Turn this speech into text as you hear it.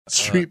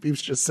Street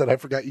Beefs just said, I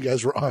forgot you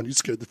guys were on. You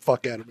scared the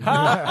fuck out of me.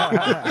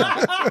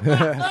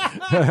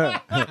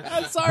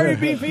 I'm sorry,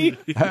 Beefy.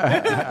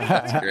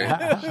 That's great.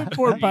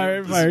 Poor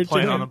pirate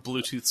Playing on a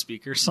Bluetooth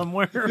speaker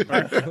somewhere.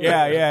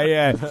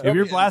 Yeah.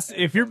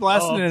 If you're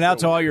blasting it out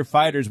to all your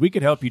fighters, we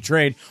could help you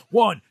train.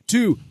 1,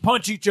 2,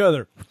 punch each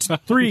other.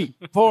 3,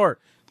 4,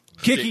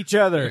 kick each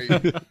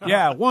other.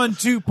 Yeah, 1,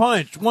 2,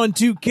 punch. 1,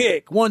 2,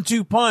 kick. 1,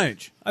 2,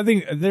 punch. I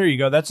think there you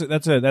go. That's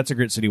a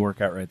Grit City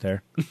workout right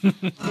there.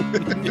 Incorporated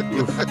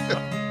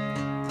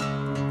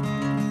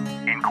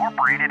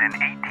in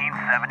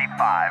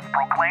 1875,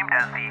 proclaimed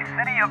as the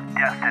City of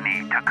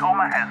Destiny,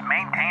 Tacoma has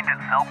maintained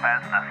itself as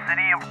the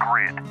City of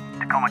Grit.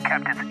 Tacoma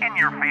kept its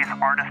in-your-face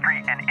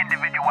artistry and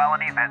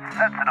individuality that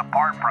sets it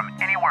apart from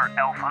anywhere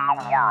else in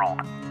the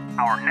world.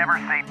 Our never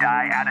say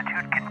die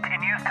attitude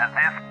continues to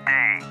this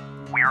day.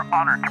 We are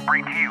honored to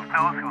bring to you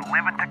those who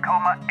live in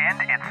Tacoma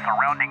and its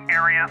surrounding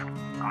areas,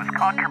 whose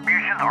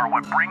contributions are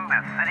what bring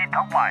this city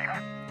to life.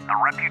 The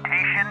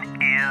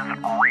reputation is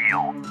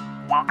real.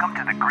 Welcome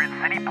to the Grit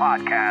City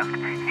Podcast.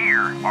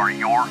 Here are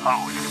your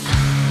hosts.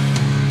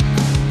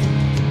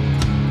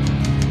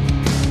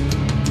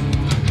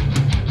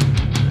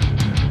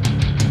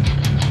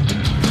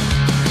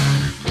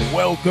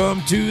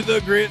 Welcome to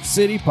the Grit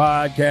City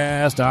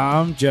Podcast.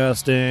 I'm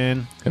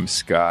Justin. I'm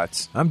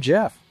Scott. I'm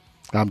Jeff.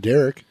 I'm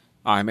Derek.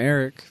 I'm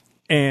Eric.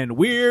 And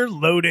we're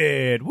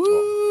loaded.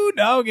 Woo,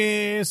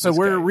 doggy. So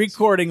we're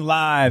recording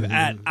live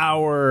at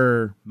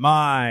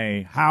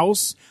my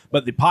house,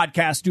 but the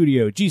podcast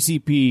studio,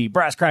 GCP,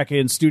 Brass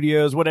Kraken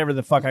Studios, whatever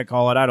the fuck I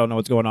call it. I don't know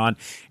what's going on.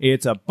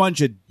 It's a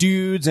bunch of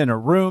dudes in a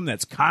room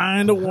that's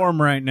kind of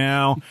warm right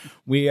now.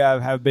 We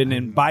have been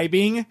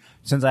imbibing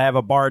since I have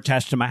a bar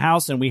attached to my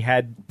house, and we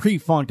had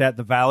pre-funked at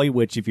the Valley,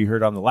 which if you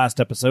heard on the last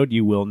episode,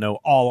 you will know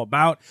all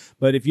about.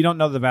 But if you don't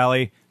know the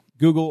Valley,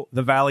 Google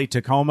the Valley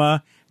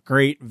Tacoma.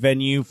 Great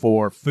venue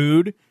for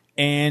food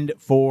and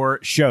for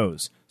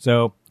shows.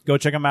 So go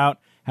check them out.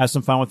 Have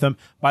some fun with them.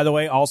 By the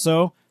way,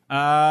 also,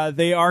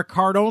 they are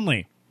card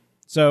only.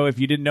 So if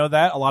you didn't know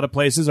that, a lot of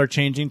places are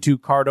changing to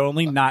card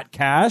only, not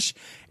cash.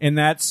 And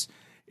that's,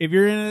 if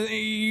you're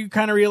you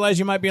kind of realize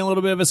you might be in a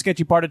little bit of a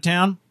sketchy part of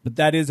town, but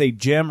that is a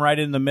gem right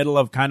in the middle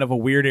of kind of a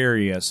weird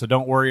area. So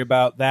don't worry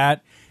about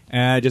that.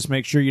 Just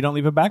make sure you don't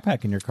leave a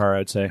backpack in your car,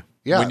 I'd say.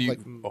 Yeah.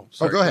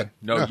 Sorry, go ahead.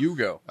 No, you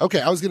go. Okay,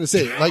 I was going to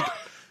say,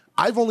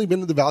 I've only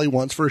been to the Valley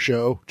once for a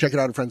show, checking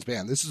out a friend's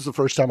band. This is the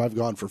first time I've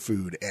gone for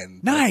food,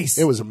 and nice.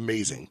 It was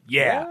amazing.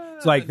 Yeah.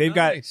 It's like they've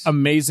got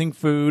amazing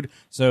food,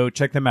 so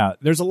check them out.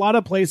 There's a lot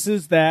of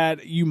places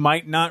that you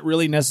might not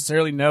really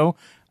necessarily know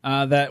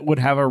that would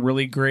have a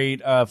really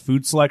great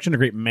food selection, a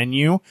great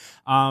menu,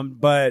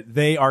 but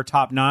they are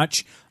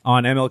top-notch.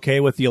 On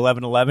MLK with the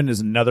 1111 is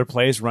another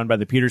place run by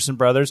the Peterson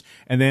brothers.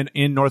 And then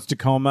in North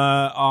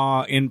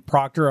Tacoma, in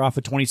Proctor, off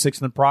of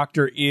 26th and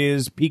Proctor,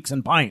 is Peaks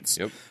and Pints.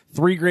 Yep.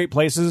 3 great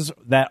places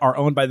that are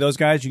owned by those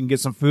guys. You can get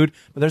some food,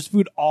 but there's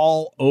food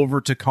all over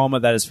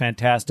Tacoma that is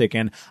fantastic.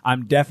 And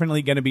I'm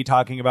definitely going to be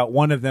talking about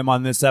one of them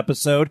on this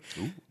episode.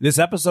 Ooh. This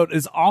episode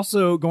is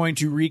also going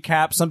to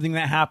recap something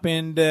that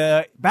happened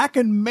back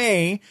in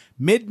May,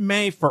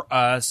 mid-May for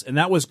us, and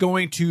that was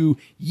going to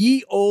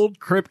Ye Old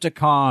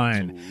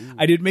Crypticon. Ooh.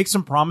 I did make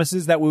some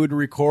promises that we would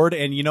record,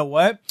 and you know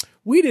what?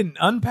 We didn't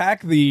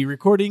unpack the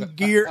recording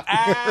gear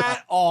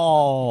at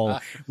all.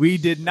 We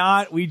did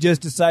not. We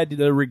just decided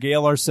to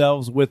regale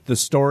ourselves with the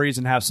stories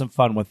and have some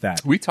fun with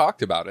that. We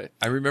talked about it.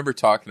 I remember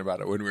talking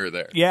about it when we were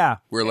there. Yeah.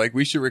 We're like,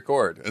 we should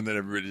record. And then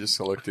everybody just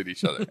looked at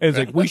each other. It was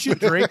like, we should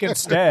drink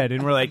instead.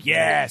 And we're like,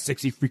 yeah,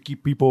 sexy, freaky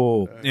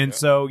people. And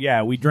so,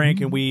 yeah, we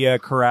drank and we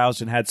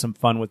caroused and had some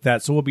fun with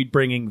that. So we'll be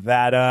bringing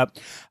that up.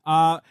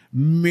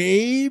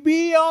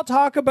 Maybe I'll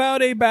talk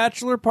about a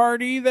bachelor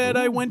party that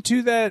I went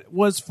to that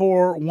was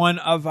for one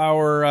of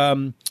our,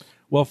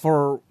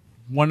 for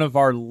one of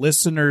our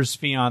listeners'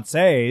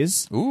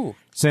 fiancés. Ooh.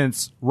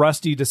 Since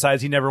Rusty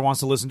decides he never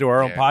wants to listen to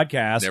our own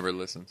podcast. Never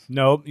listens.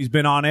 Nope, he's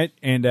been on it,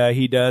 and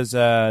he does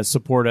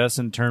support us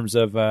in terms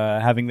of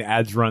having the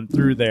ads run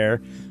through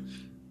there.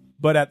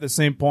 But at the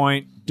same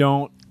point, we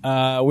don't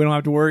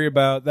have to worry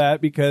about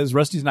that because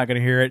Rusty's not going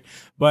to hear it.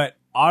 But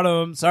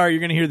Autumn, sorry, you're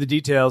going to hear the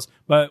details,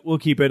 but we'll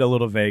keep it a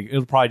little vague.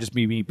 It'll probably just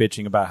be me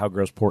bitching about how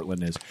gross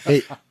Portland is.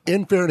 Hey,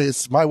 in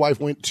fairness, my wife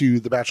went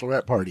to the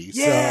bachelorette party.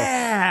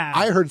 Yeah. So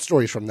I heard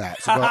stories from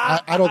that. So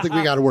I don't think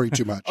we got to worry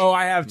too much. Oh,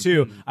 I have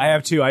too.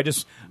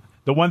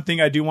 The one thing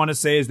I do want to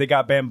say is they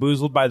got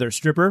bamboozled by their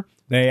stripper.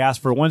 They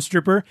asked for one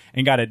stripper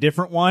and got a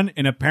different one,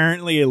 and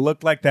apparently it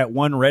looked like that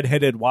one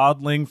redheaded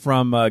wildling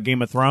from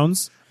Game of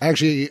Thrones.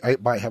 Actually, I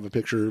might have a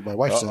picture my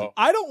wife sent.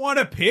 I don't want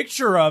a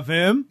picture of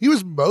him. He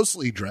was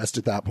mostly dressed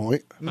at that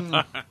point.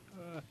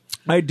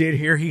 I did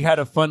hear he had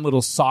a fun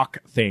little sock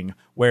thing.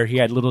 where he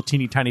had little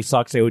teeny tiny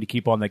socks they would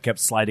keep on that kept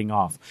sliding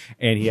off,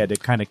 and he had to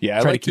kind of Yeah,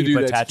 I try like to to keep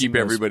do that to attaching keep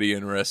those. everybody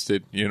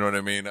interested. You know what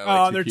I mean? I like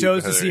On their keep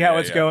toes to other- see how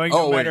it's going,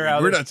 Oh, no wait, matter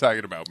how we're they- not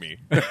talking about me.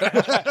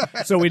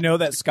 So we know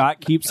that Scott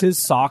keeps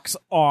his socks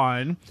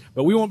on,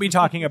 but we won't be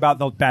talking about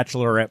the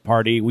bachelorette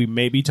party. We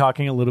may be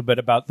talking a little bit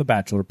about the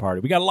bachelor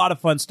party. We got a lot of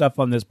fun stuff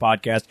on this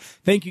podcast.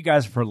 Thank you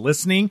guys for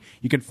listening.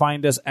 You can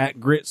find us at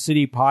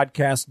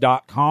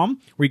gritcitypodcast.com,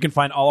 where you can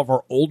find all of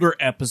our older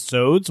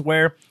episodes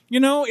where, you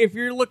know, if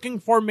you're looking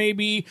for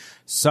maybe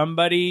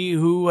somebody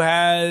who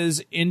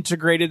has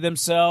integrated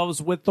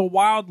themselves with the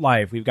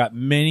wildlife, we've got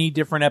many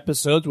different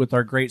episodes with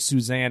our great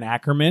Suzanne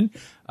Ackerman.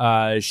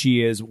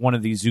 She is one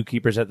of the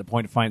zookeepers at the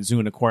Point Defiance Zoo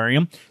and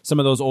Aquarium. Some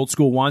of those old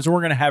school ones. And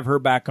we're going to have her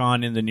back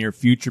on in the near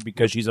future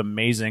because she's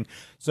amazing.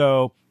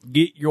 So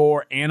get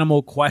your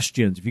animal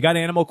questions. If you got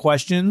animal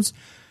questions,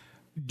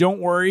 don't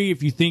worry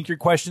if you think your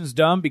question's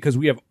dumb, because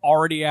we have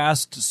already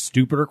asked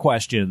stupider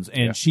questions.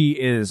 And she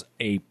is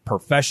a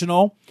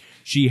professional.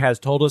 She has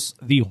told us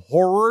the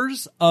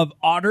horrors of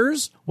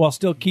otters while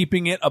still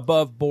keeping it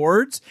above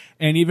boards.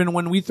 And even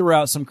when we threw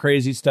out some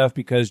crazy stuff,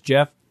 because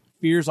Jeff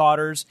fears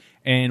otters,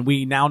 and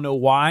we now know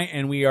why,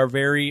 and we are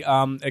very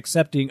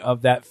accepting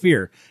of that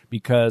fear,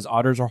 because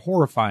otters are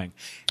horrifying.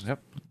 Yep.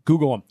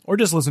 Google them, or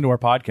just listen to our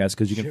podcast,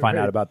 because you can find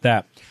out about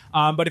that.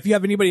 But if you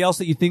have anybody else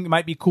that you think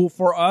might be cool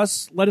for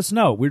us, let us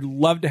know. We'd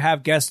love to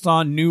have guests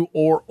on, new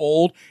or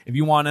old. If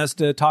you want us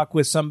to talk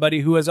with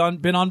somebody who has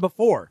been on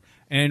before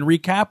and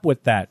recap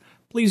with that,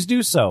 please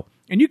do so.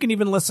 And you can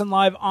even listen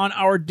live on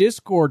our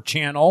Discord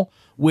channel,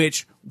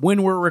 which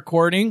when we're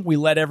recording, we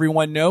let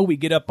everyone know. We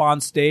get up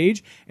on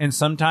stage, and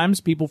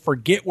sometimes people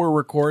forget we're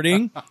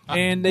recording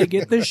and they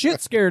get the shit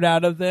scared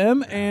out of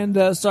them.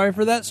 And sorry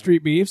for that,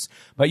 Street Beefs.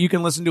 But you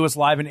can listen to us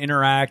live and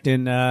interact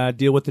and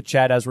deal with the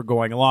chat as we're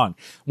going along.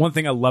 One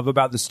thing I love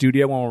about the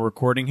studio when we're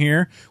recording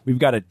here, we've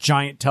got a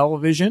giant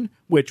television,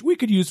 which we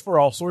could use for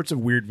all sorts of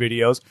weird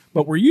videos,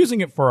 but we're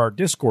using it for our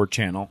Discord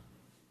channel.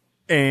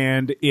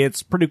 And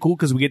it's pretty cool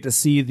because we get to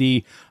see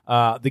the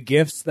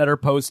GIFs that are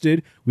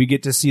posted. We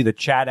get to see the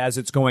chat as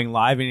it's going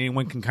live, and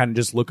anyone can kind of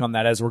just look on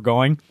that as we're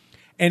going.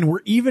 And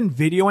we're even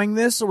videoing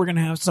this, so we're going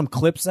to have some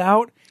clips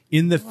out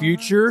in the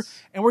future,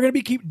 and we're going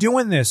to keep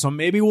doing this. So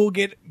maybe we'll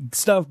get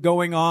stuff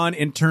going on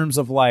in terms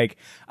of, like,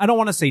 I don't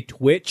want to say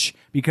Twitch,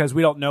 because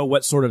we don't know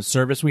what sort of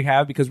service we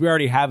have, because we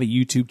already have a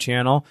YouTube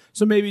channel.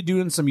 So maybe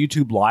doing some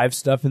YouTube live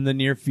stuff in the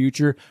near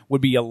future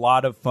would be a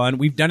lot of fun.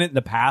 We've done it in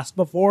the past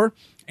before,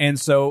 and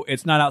so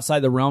it's not outside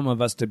the realm of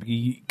us to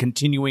be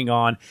continuing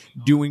on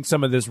doing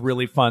some of this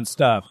really fun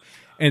stuff.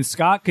 And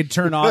Scott could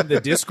turn on the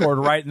Discord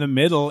right in the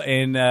middle,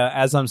 and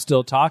as I'm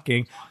still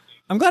talking,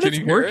 I'm glad it's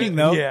you hear working, it?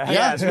 though. Yeah.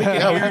 we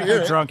can hear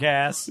it, drunk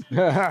ass.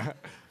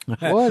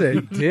 What a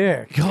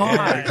dick.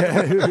 God.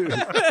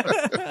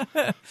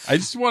 I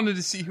just wanted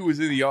to see who was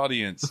in the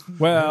audience.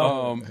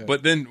 Well,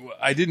 But then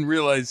I didn't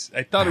realize.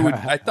 I thought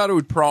it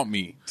would prompt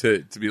me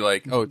to be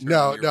like, oh, turn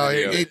No, on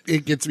your video.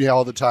 it gets me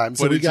all the time.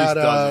 So But we it just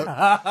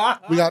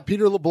got we got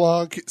Peter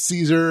LeBlanc,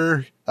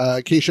 Caesar,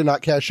 Keisha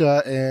Not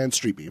Kesha, and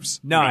Street Beefs.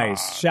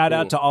 nice. Shout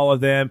out to all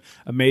of them.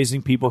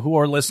 Amazing people who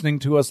are listening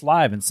to us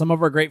live, and some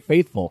of our great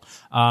faithful.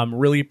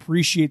 Really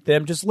appreciate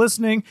them just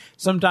listening.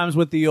 Sometimes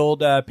with the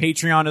old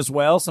Patreon as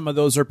well. Some of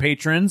those are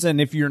patrons, and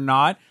if you're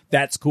not,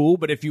 that's cool.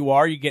 But if you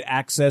are, you get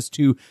access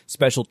to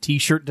special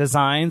T-shirt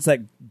designs that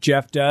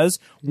Jeff does.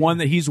 One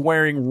that he's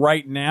wearing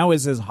right now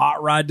is his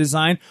hot rod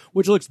design,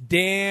 which looks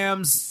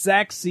damn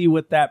sexy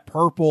with that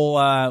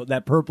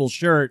purple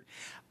shirt.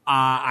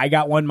 I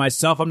got one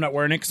myself. I'm not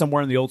wearing it because I'm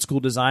wearing the old school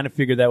design. I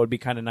figured that would be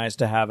kind of nice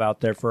to have out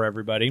there for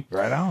everybody.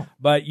 Right on.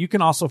 But you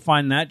can also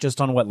find that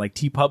just on like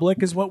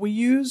TeePublic is what we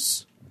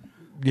use.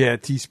 Yeah,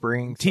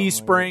 Teespring.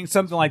 Teespring,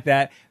 something like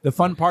that. The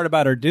fun part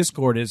about our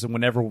Discord is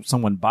whenever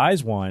someone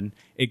buys one,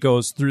 it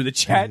goes through the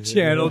chat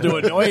channel to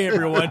annoy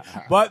everyone.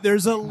 But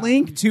there's a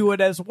link to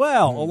it as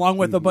well, along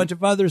with a bunch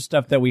of other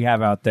stuff that we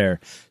have out there.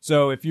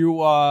 So if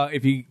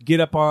you get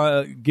up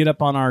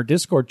on our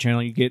Discord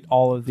channel, you get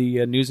all of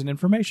the news and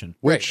information.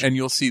 Right, and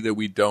you'll see that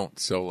we don't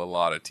sell a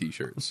lot of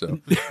T-shirts. So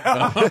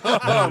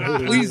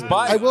please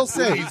buy. I will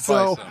say, Please buy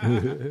so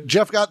some.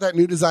 Jeff got that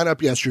new design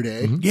up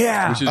yesterday,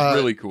 Yeah. Which is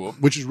really cool.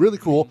 which is really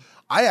cool.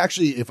 I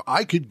actually, if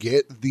I could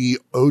get the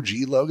OG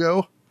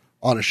logo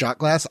on a shot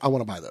glass, I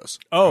want to buy those.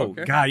 Oh,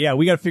 Okay. God, yeah.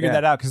 We got to figure Yeah.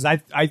 that out because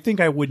I think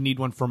I would need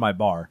one for my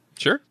bar.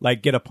 Sure.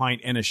 Like, get a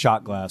pint and a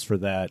shot glass for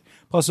that.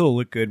 Plus, it'll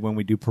look good when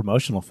we do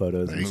promotional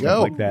photos and you stuff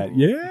go. like that.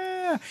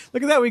 Yeah.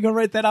 Look at that. We can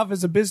write that off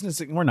as a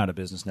business. We're not a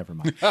business. Never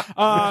mind.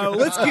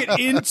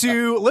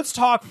 Let's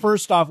talk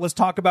first off. Let's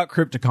talk about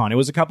Crypticon. It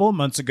was a couple of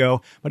months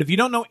ago, but if you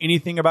don't know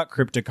anything about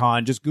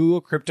Crypticon, just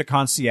Google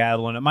Crypticon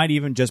Seattle, and it might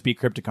even just be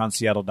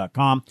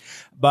CrypticonSeattle.com.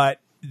 But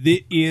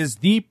it is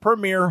the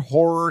premier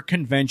horror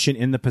convention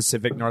in the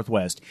Pacific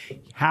Northwest.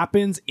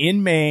 Happens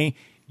in May.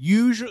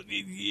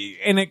 Usually,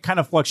 and it kind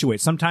of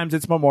fluctuates. Sometimes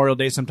it's Memorial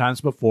Day, sometimes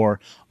before.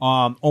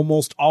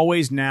 Almost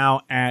always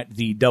now at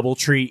the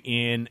DoubleTree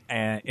in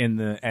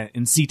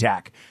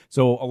SeaTac.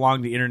 So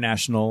along the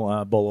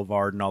International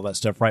Boulevard and all that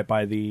stuff, right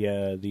by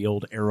the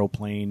old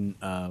aeroplane.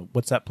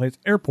 What's that place?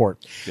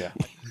 Airport. Yeah.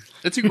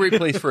 It's a great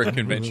place for a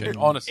convention,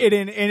 honestly. It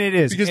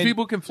is. Because And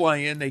people can fly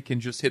in, they can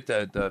just hit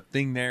the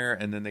thing there,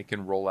 and then they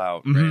can roll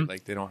out, right?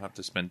 Like, they don't have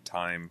to spend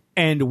time.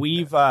 And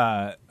we've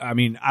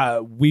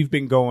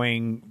been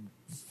going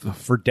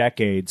for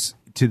decades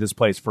to this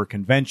place for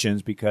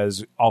conventions,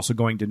 because also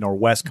going to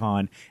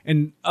NorwestCon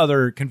and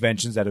other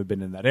conventions that have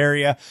been in that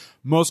area.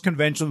 Most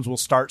conventions will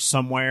start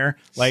somewhere,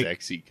 like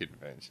Sexy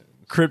convention.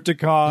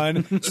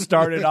 Crypticon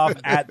started off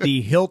at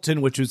the Hilton,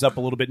 which was up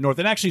a little bit north,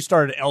 and actually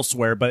started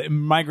elsewhere, but it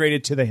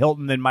migrated to the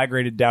Hilton, then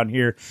migrated down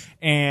here.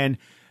 And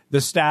the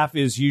staff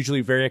is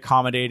usually very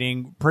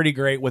accommodating, pretty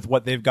great with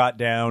what they've got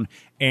down.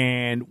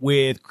 And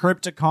with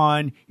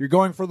Crypticon, you're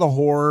going for the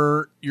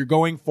horror. You're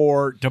going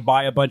to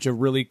buy a bunch of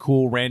really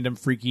cool, random,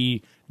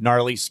 freaky,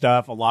 gnarly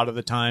stuff a lot of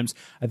the times.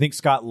 I think,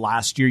 Scott,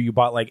 last year you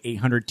bought like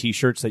 800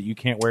 T-shirts that you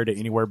can't wear to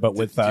anywhere but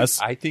with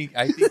us. I think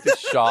the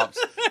shops...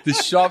 The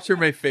shops are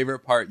my favorite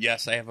part.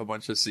 Yes, I have a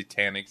bunch of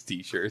satanic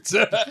T-shirts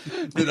that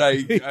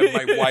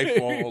my wife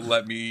won't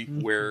let me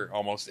wear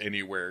almost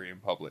anywhere in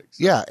public.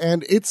 So. Yeah,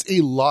 and it's a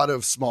lot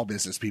of small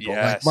business people.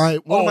 Yes.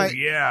 Like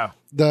Yeah.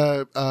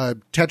 the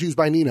Tattoos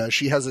by Nina,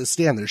 she has a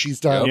stand there. She's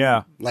done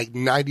Like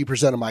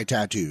 90% of my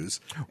tattoos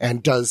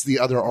and does the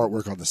other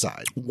artwork on the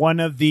side. One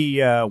of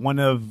the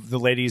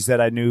ladies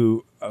that I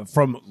knew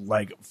from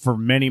for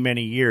many,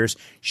 many years,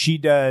 she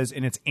does,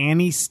 and it's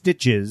Annie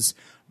Stitches.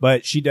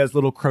 But she does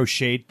little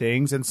crocheted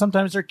things, and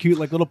sometimes they're cute,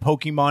 like little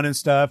Pokemon and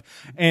stuff.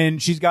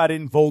 And she's got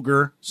in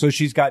vulgar, so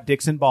she's got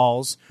dicks and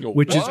balls,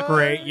 which is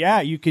great.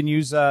 Yeah, you can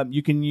use them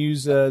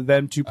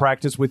to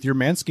practice with your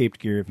Manscaped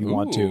gear if you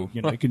want to.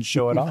 You can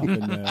show it off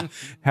and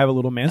have a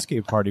little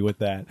Manscaped party with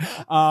that.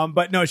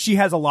 But no, she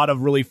has a lot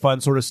of really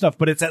fun sort of stuff.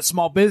 But it's that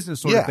small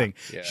business sort of thing.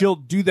 Yeah. She'll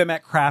do them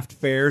at craft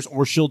fairs,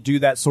 or she'll do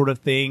that sort of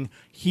thing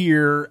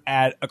here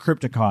at a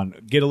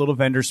Crypticon. Get a little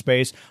vendor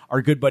space.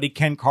 Our good buddy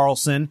Ken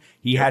Carlson,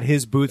 he had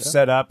his booth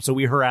set up, so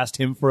we harassed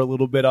him for a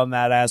little bit on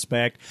that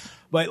aspect.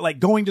 But like,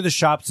 going to the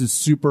shops is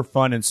super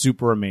fun and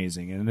super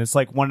amazing, and it's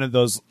like one of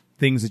those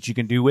things that you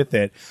can do with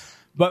it.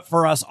 But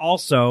for us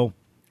also,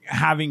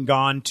 having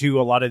gone to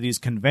a lot of these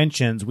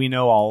conventions, we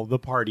know all the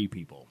party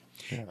people.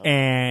 Yeah.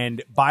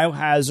 And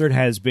Biohazard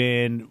has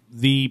been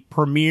the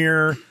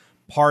premier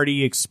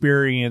party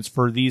experience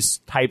for these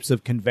types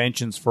of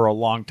conventions for a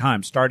long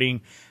time,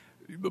 starting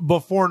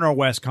before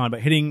NorwestCon,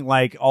 but hitting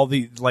like all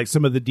the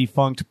some of the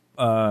defunct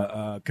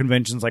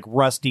conventions like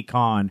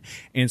RustyCon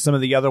and some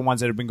of the other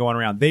ones that have been going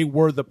around. They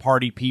were the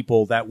party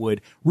people that would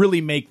really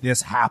make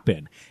this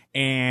happen.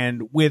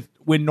 And when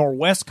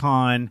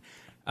NorwestCon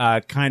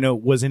kind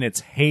of was in its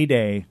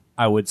heyday,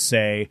 I would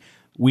say,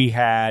 we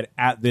had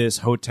at this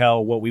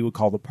hotel what we would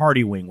call the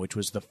party wing, which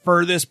was the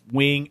furthest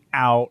wing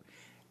out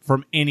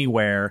from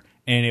anywhere.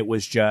 And it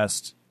was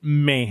just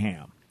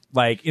mayhem,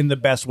 like in the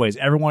best ways.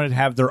 Everyone would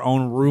have their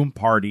own room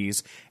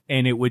parties,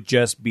 and it would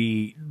just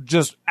be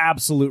just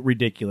absolute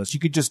ridiculous. You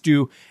could just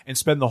do and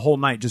spend the whole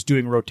night just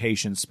doing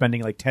rotations,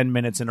 spending like 10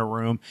 minutes in a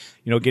room,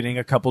 getting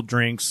a couple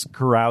drinks,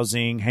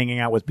 carousing, hanging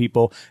out with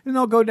people, and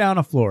they'll go down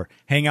a floor,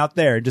 hang out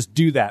there, and just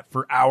do that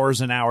for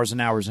hours and hours and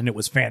hours, and it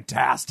was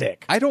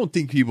fantastic. I don't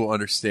think people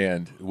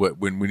understand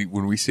when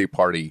we say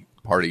party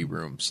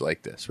rooms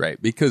like this, right?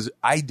 Because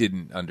I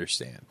didn't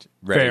understand,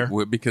 right?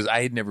 Fair. Because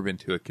I had never been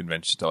to a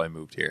convention until I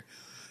moved here.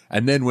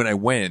 And then when I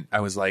went, I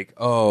was like,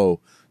 oh,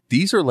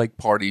 these are like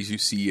parties you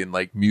see in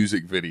like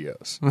music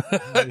videos.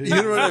 You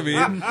know what I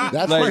mean?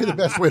 That's probably the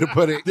best way to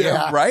put it.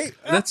 Yeah. Right?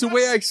 That's the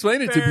way I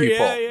explain it to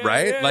people,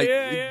 right?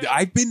 Yeah.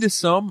 I've been to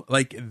some,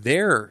 like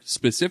there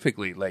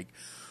specifically, like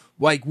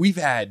we've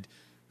had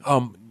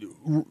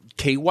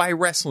KY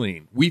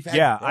wrestling. We've had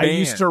bands. I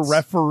used to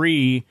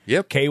referee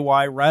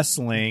KY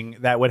wrestling.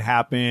 That would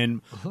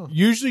happen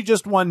usually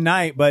just one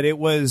night, but it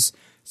was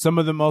some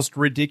of the most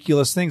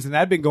ridiculous things, and that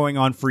had been going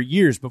on for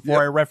years.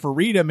 Before I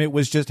refereed them, it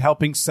was just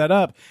helping set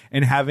up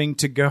and having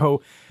to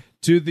go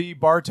to the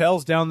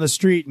Bartels down the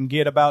street and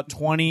get about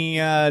 20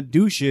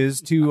 douches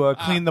to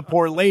clean the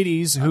poor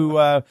ladies who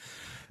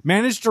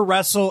managed to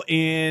wrestle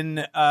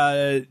in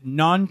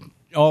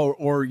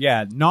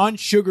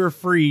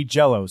non-sugar-free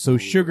Jello, so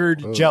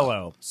sugared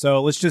Jello.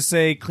 So let's just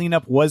say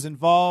cleanup was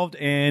involved,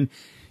 and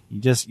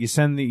you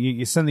send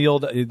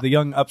the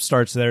young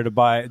upstarts there to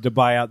buy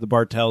out the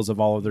Bartels of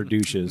all of their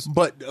douches.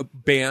 But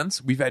bands,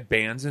 we've had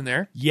bands in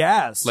there.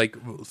 Yes, like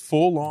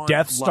full on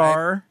Death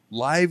Star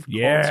live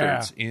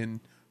concerts in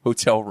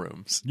hotel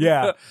rooms.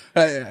 Yeah,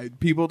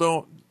 people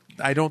don't.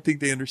 I don't think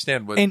they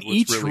understand what's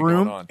each really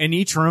room, going on. And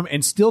each room,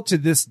 and still to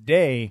this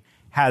day,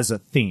 has a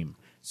theme.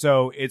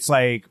 So it's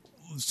like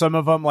some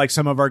of them, like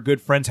some of our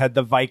good friends, had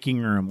the Viking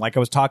room. Like I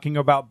was talking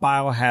about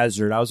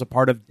Biohazard. I was a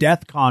part of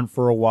DeathCon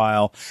for a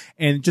while,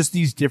 and just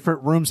these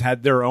different rooms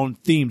had their own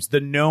themes. The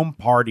gnome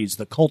parties,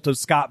 the Cult of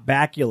Scott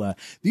Bakula.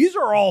 These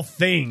are all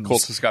things.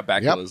 Cult of Scott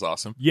Bakula is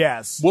awesome.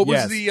 Yes. What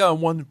was the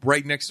one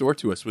right next door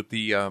to us with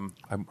the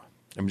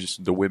I'm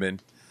just the women.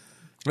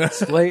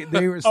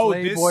 They were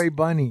Slay Boy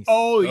bunnies.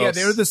 Oh, yeah,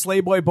 they were the Slay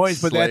Boy Boys,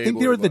 but I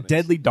think they were the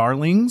Deadly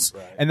Darlings,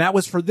 and that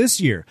was for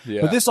this year. Yeah.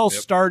 But this all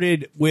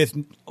started with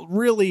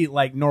really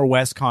like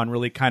NorwestCon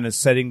really kind of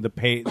setting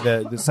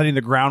setting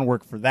the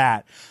groundwork for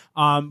that.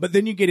 But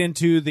then you get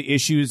into the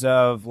issues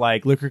of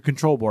like Liquor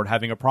Control Board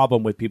having a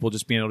problem with people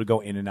just being able to go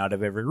in and out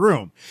of every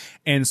room.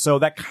 And so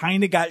that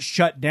kind of got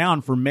shut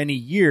down for many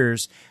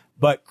years,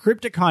 but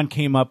Crypticon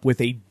came up with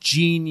a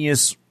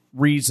genius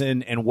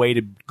reason and way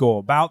to go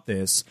about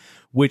this,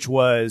 which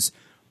was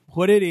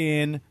put it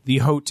in the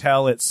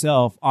hotel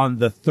itself on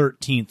the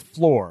 13th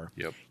floor.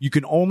 Yep. You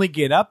can only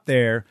get up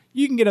there.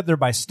 You can get up there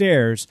by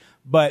stairs,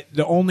 but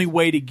the only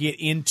way to get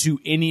into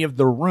any of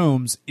the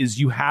rooms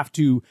is you have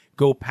to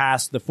go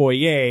past the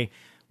foyer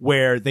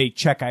where they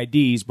check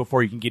IDs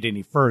before you can get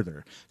any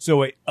further.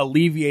 So it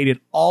alleviated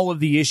all of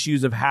the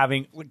issues of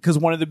having, because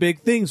one of the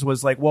big things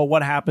was like, well,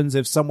 what happens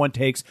if someone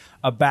takes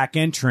a back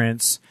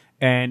entrance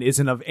and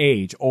isn't of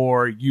age,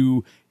 or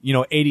you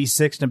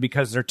 86 them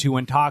because they're too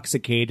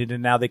intoxicated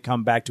and now they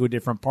come back to a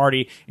different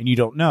party and you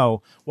don't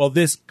know. Well,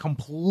 this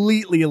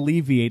completely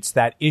alleviates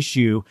that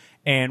issue,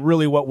 and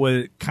really what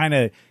was kind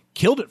of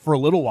killed it for a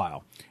little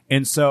while.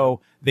 And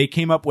so they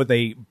came up with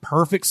a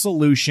perfect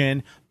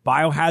solution.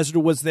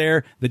 Biohazard was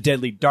there. The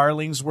Deadly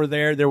Darlings were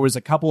there. There was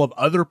a couple of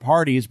other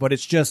parties, but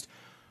it's just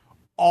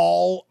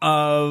all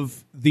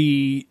of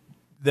the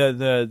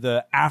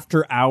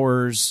after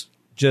hours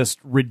just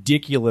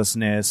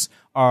ridiculousness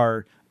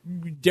are,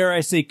 dare I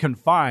say,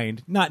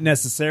 confined, not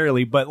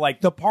necessarily, but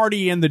like the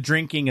party and the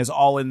drinking is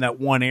all in that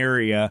one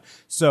area.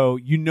 So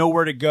you know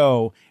where to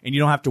go and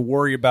you don't have to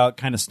worry about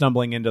kind of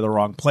stumbling into the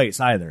wrong place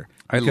either,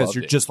 because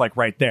you're just like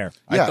right there.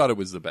 I thought it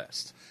was the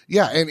best.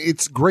 Yeah, and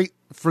it's great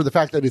for the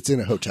fact that it's in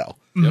a hotel.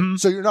 Mm-hmm.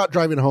 So you're not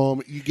driving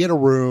home. You get a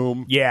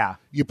room. Yeah.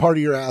 You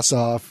party your ass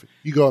off.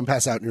 You go and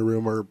pass out in your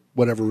room or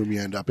whatever room you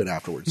end up in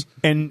afterwards.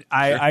 And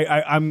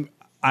I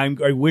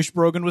wish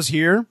Brogan was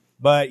here,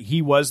 but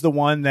he was the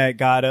one that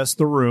got us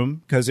the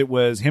room, because it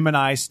was him and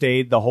I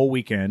stayed the whole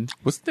weekend.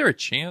 Wasn't there a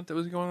chant that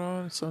was going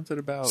on? Something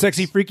about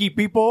Sexy freaky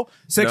people,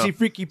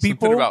 freaky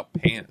people. Something about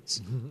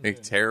pants.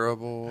 Like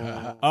terrible.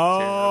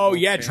 Oh, terrible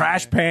yeah, pants.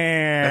 trash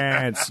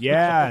pants.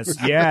 Yes.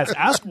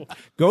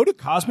 Go to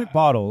Cosmic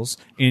Bottles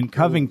in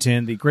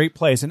Covington, the great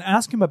place, and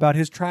ask him about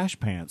his trash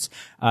pants.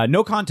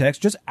 No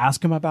context, just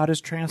ask him about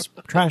his trash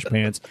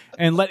pants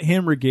and let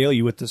him regale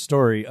you with the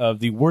story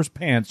of the worst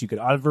pants you could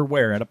ever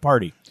wear at a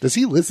party. Does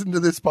he listen to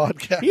this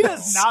podcast? He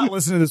does not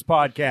listen to this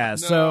podcast.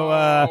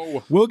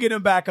 So we'll get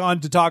him back on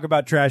to talk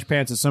about trash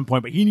pants at some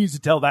point, but he needs to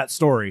tell that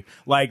story.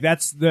 Like,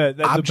 that's the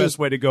best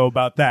way to go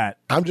about that.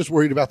 I'm just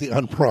worried about the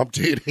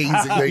unprompted hazing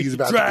that he's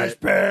about trash to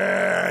get.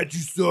 pants,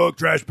 you suck,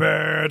 trash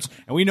pants.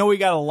 And we know we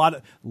got a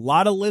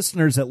lot of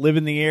listeners that live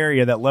in the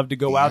area that love to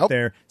go out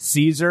there.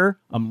 Caesar,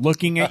 I'm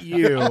looking at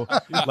you.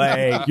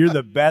 Like, you're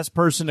the best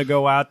person to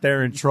go out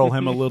there and troll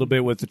him a little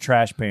bit with the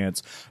trash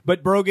pants.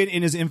 But Brogan,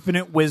 in his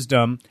infinite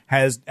wisdom,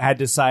 had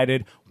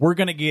decided we're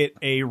going to get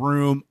a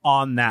room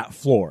on that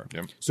floor.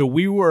 Yep. So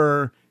we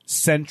were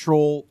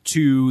central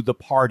to the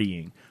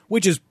partying,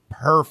 which is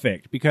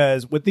perfect,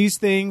 because with these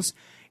things,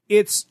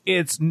 it's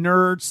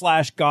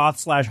nerd /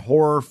 goth /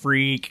 horror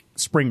freak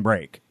spring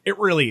break. It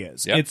really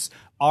is. Yep. It's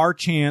our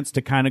chance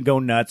to kind of go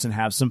nuts and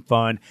have some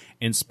fun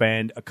and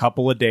spend a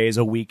couple of days,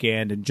 a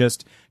weekend, and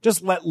just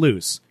let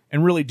loose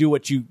and really do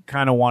what you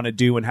kind of want to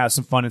do and have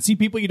some fun and see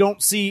people you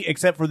don't see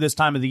except for this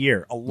time of the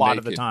year a lot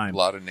of the time. A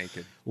lot of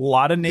naked. A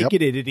lot of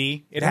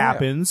nakedity. It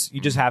happens.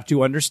 You just have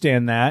to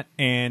understand that,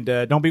 and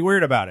don't be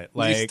weird about it.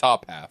 Like, At least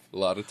top half. A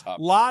lot of top.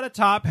 Lot of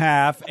top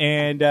half,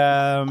 and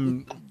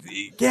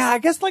yeah, I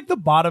guess like the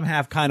bottom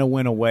half kind of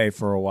went away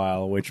for a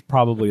while, which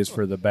probably is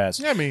for the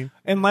best. Yeah, I mean,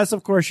 unless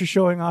of course you're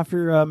showing off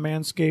your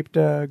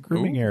Manscaped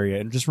grooming area,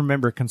 and just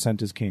remember,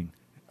 consent is king.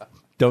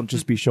 Don't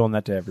just be showing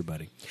that to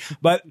everybody.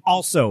 But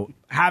also,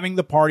 having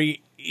the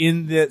party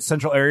in the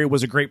central area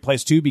was a great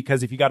place too,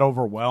 because if you got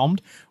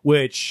overwhelmed,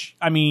 which,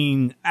 I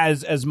mean,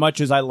 as much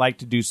as I like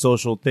to do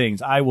social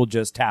things, I will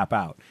just tap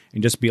out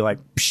and just be like,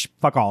 psh,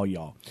 fuck all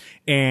y'all.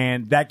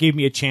 And that gave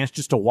me a chance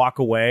just to walk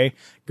away,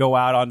 go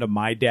out onto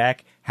my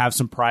deck, have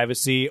some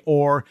privacy,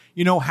 or,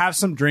 have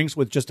some drinks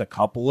with just a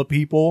couple of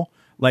people.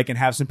 Like, and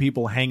have some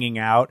people hanging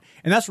out.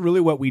 And that's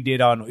really what we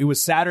did it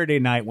was Saturday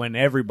night when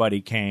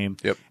everybody came.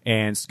 Yep.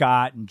 And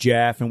Scott and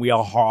Jeff, and we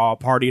all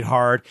partied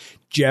hard.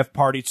 Jeff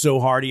partied so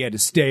hard he had to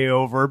stay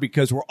over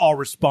because we're all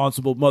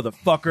responsible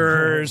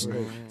motherfuckers.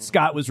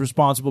 Scott was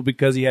responsible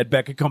because he had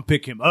Becca come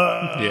pick him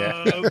up.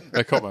 yeah.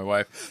 I called my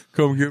wife.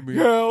 Come get me.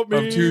 Help me.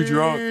 I'm too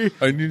drunk.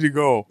 I need to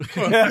go.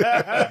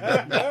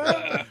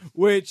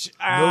 which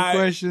No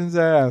questions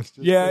asked.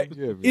 Just yeah,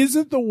 give it.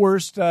 isn't the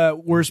worst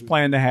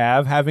plan to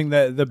have, having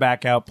the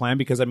back out plan,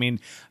 because I mean,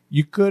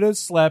 you could have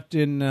slept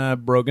in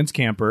Brogan's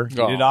camper. He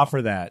did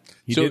offer that.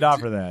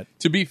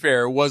 To be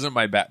fair, it wasn't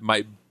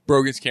my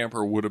Brogan's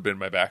camper would have been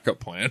my backup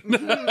plan.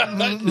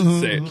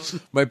 Just say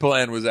it. My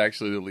plan was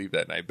actually to leave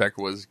that night.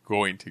 Becca was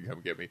going to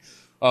come get me.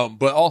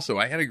 But also,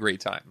 I had a great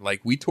time.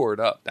 Like, we tore it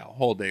up. That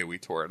whole day, we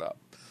tore it up.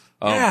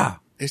 Yeah.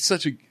 It's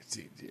such a...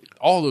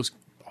 All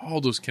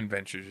those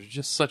conventions are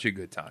just such a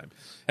good time.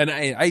 And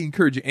I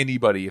encourage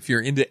anybody, if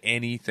you're into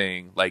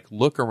anything, like,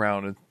 look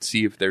around and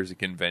see if there's a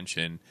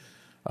convention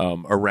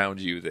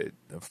around you that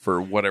for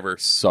whatever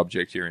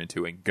subject you're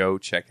into, and go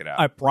check it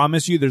out. I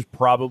promise you there's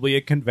probably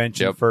a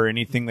convention for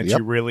anything that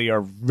you really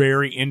are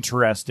very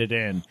interested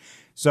in.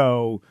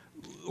 So,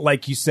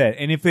 like you said,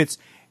 and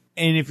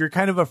if you're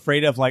kind of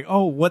afraid of like,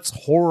 oh, what's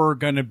horror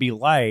going to be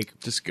like?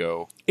 Just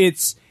go.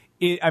 It's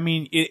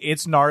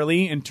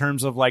gnarly in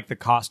terms of like the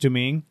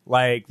costuming.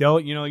 Like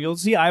you'll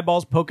see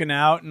eyeballs poking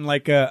out and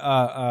like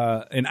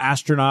an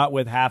astronaut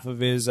with half of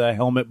his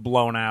helmet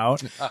blown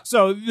out.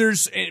 So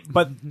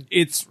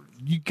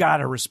you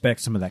gotta respect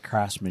some of that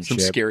craftsmanship. Some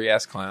scary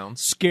ass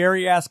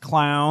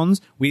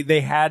clowns.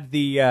 They had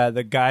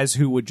the guys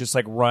who would just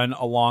like run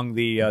along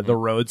the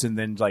roads and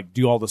then like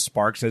do all the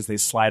sparks as they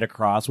slide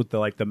across with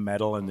the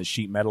metal and the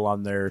sheet metal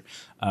on their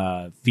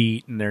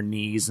feet and their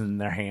knees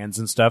and their hands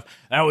and stuff.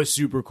 That was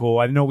super cool.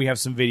 I know we have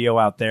some video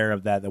out there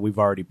of that we've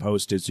already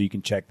posted, so you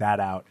can check that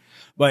out.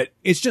 But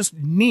it's just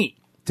neat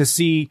to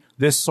see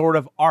this sort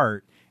of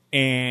art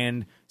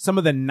and some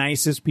of the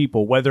nicest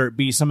people, whether it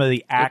be some of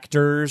the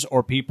actors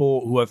or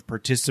people who have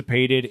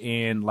participated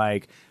in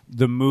like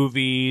the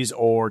movies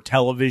or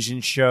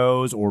television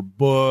shows or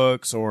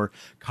books or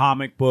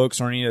comic books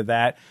or any of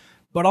that,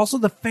 but also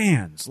the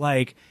fans.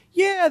 Like,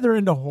 yeah, they're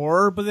into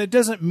horror, but it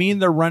doesn't mean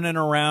they're running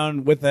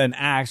around with an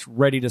axe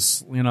ready to,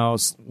 well,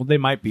 they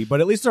might be, but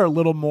at least they're a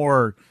little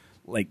more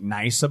like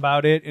nice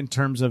about it in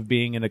terms of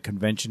being in a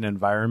convention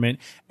environment.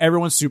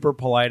 Everyone's super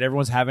polite.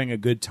 Everyone's having a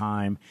good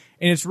time.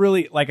 And it's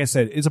really, like I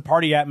said, it's a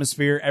party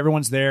atmosphere.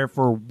 Everyone's there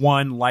for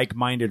one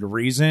like-minded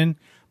reason,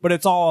 but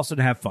it's all also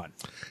to have fun.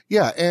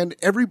 Yeah, and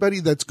everybody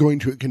that's going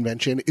to a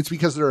convention, it's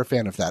because they're a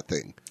fan of that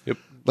thing. Yep.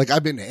 Like,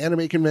 I've been to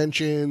anime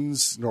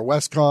conventions,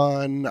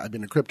 NorwestCon, I've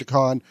been to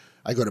Crypticon.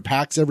 I go to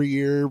PAX every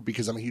year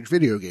because I'm a huge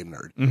video game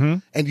nerd. Mm-hmm.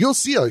 And you'll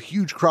see a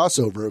huge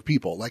crossover of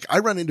people. Like, I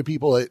run into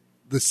people at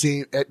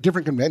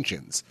different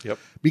conventions. Yep.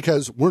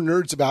 Because we're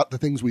nerds about the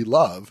things we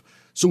love,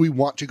 so we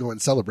want to go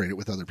and celebrate it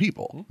with other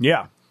people.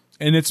 Yeah.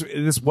 And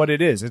it's what it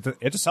is.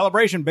 It's a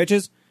celebration,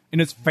 bitches, and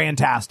it's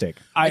fantastic.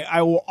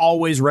 I will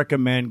always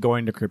recommend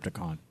going to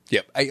Crypticon.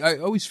 Yep. I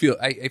always feel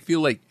I feel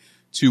like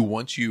too,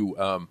 once you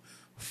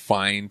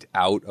find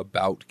out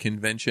about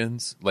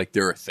conventions, like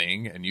they're a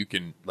thing, and you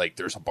can, like,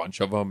 there's a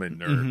bunch of them,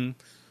 and they're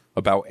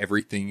about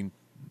everything.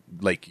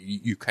 Like,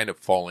 you kind of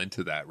fall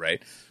into that,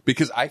 right?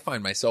 Because I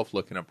find myself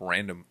looking up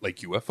random, like,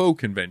 UFO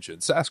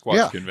conventions,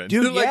 Sasquatch conventions.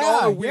 Dude, like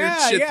all the weird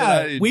shit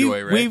that I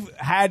enjoy, right? We've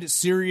had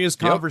serious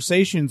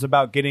conversations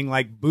about getting,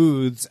 like,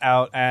 booths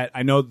out at,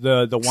 I know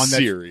the one that's...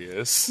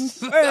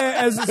 Serious.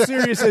 As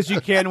serious as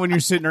you can when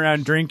you're sitting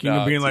around drinking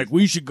and being like,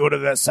 we should go to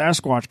that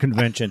Sasquatch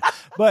convention.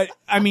 But,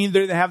 I mean,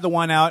 they have the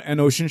one out in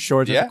Ocean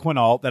Shores at the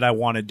Quinault that I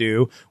want to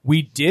do.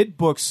 We did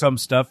book some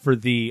stuff for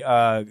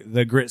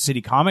the Grit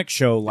City Comic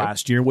Show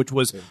last year, which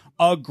was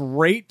a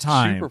great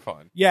time. Super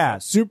fun. Yeah,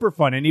 super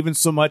fun. And even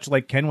so much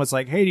like Ken was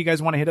like, hey, do you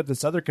guys want to hit up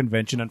this other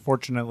convention?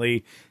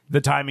 Unfortunately,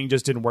 the timing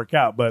just didn't work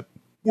out. But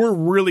we're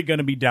really going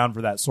to be down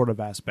for that sort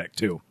of aspect,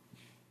 too.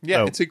 Yeah,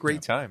 So, it's a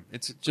great time.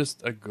 It's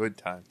just a good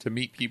time to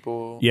meet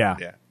people. Yeah.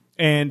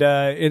 And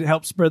it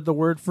helps spread the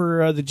word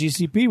for the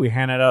GCP. We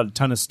handed out a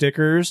ton of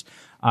stickers.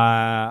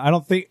 I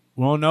don't think...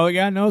 Well,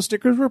 no,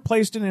 stickers were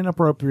placed in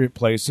inappropriate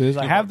places.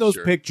 I have those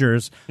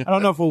pictures. I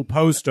don't know if we'll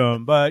post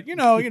them, but, you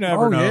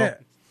never know. Yeah.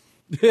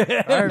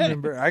 I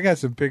remember. I got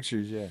some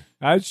pictures, yeah.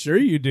 I'm sure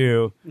you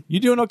do.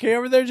 You doing okay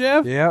over there,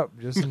 Jeff? Yep,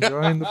 just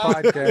enjoying the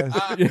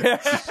podcast.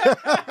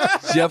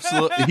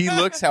 He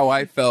looks how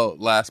I felt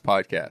last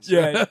podcast.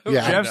 Yeah.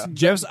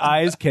 Jeff's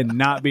eyes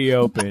cannot be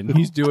open.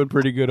 He's doing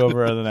pretty good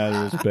over in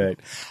that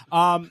respect.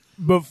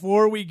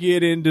 Before we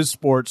get into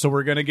sports, so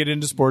we're going to get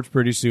into sports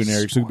pretty soon,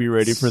 Eric, so be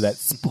ready for that.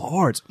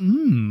 Sports.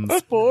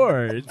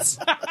 Sports.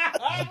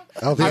 I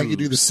don't think I can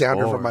do the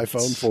sounder from my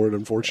phone for it,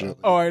 unfortunately.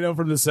 Oh, I know,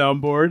 from the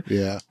soundboard.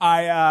 Yeah.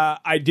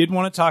 I did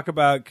want to talk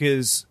about,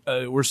 because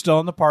we're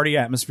still in the party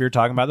atmosphere,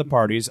 talking about the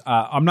parties.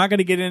 I'm not going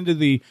to get into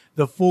the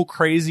full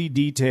crazy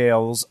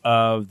details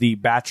of the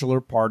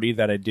bachelor party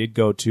that I did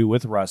go to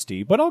with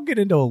Rusty, but I'll get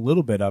into a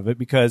little bit of it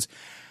because,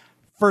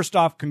 first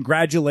off,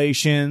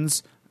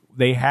 congratulations.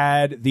 They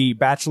had the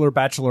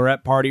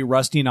bachelorette party.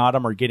 Rusty and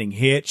Autumn are getting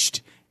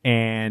hitched.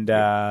 And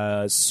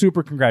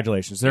super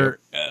congratulations. They're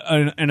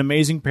an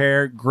amazing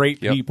pair,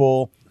 great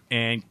people,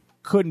 and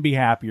couldn't be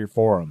happier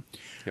for them.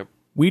 Yep.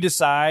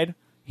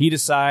 He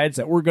decides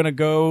that we're going to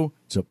go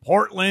to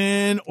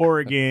Portland,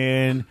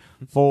 Oregon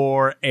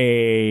for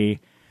a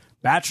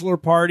bachelor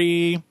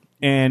party.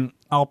 And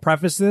I'll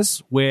preface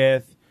this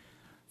with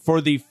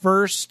for the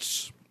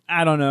first,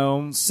 I don't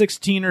know,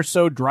 16 or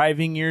so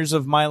driving years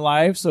of my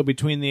life, so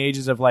between the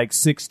ages of like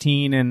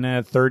 16 and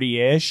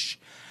 30-ish,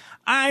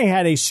 I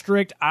had a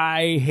strict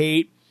I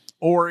hate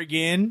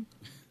Oregon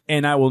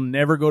and I will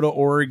never go to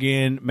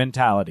Oregon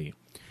mentality.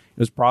 It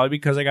was probably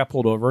because I got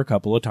pulled over a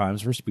couple of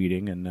times for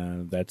speeding,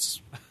 and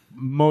that's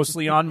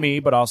mostly on me,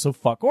 but also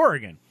fuck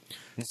Oregon.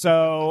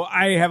 So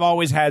I have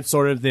always had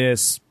sort of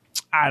this,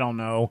 I don't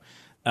know,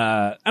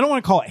 I don't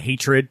want to call it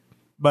hatred,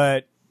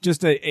 but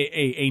just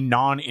a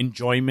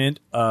non-enjoyment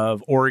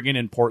of Oregon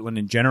and Portland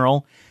in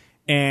general.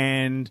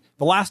 And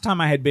the last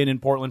time I had been in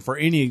Portland for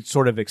any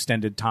sort of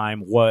extended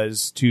time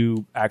was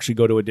to actually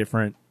go to a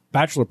different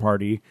bachelor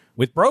party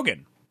with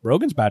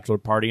Brogan's bachelor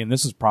party, and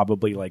this is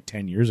probably like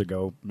 10 years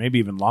ago, maybe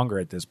even longer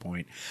at this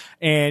point.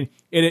 And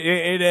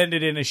it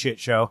ended in a shit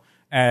show,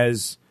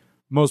 as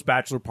most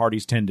bachelor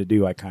parties tend to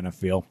do, I kind of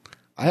feel.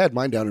 I had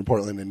mine down in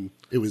Portland, and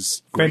it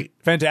was great.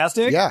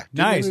 Fantastic? Yeah.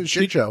 Nice.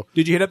 Shit show.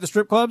 Did you hit up the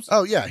strip clubs?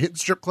 Oh, yeah. Hit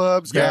strip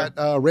clubs, got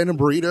random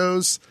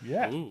burritos.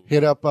 Yeah.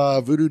 Hit up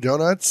Voodoo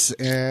Donuts,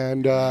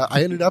 and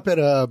I ended up at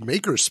a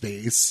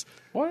makerspace.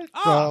 What?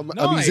 From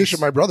a musician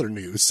my brother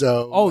knew.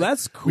 So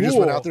that's cool. We just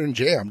went out there and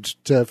jammed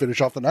to finish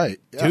off the night.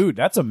 Yeah. Dude,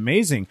 that's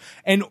amazing.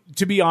 And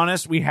to be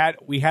honest, we had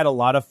a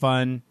lot of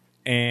fun,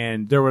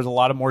 and there was a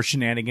lot of more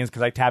shenanigans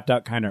because I tapped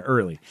out kind of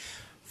early.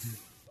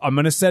 I'm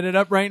going to set it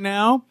up right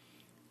now.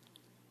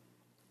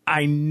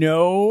 I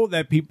know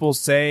that people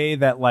say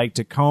that like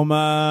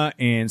Tacoma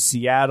and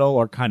Seattle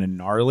are kind of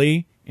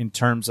gnarly in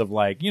terms of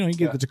like, you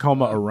get the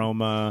Tacoma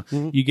aroma.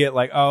 Mm-hmm. You get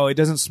like, oh, it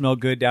doesn't smell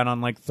good down on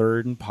like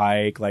 3rd and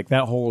Pike, like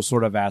that whole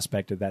sort of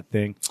aspect of that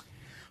thing.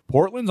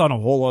 Portland's on a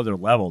whole other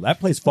level. That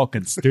place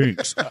fucking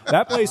stinks.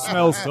 That place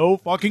smells so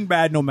fucking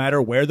bad no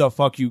matter where the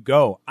fuck you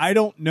go. I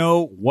don't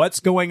know what's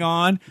going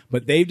on,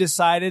 but they've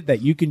decided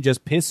that you can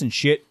just piss and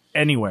shit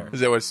anywhere.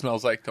 Is that what it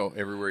smells like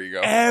everywhere you go?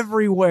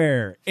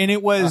 Everywhere. And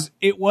it was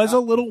a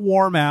little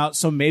warm out,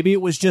 so maybe it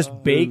was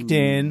just baked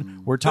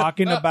in. We're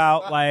talking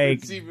about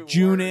like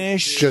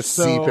June-ish. Just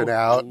seeping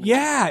out.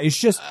 Yeah, it's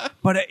just,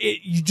 but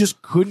you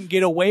just couldn't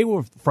get away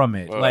from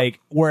it, like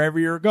wherever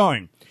you're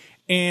going.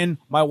 And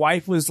my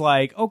wife was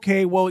like,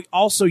 okay, well,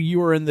 also you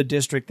were in the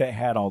district that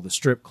had all the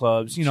strip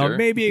clubs. Sure.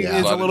 Maybe it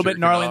is a little bit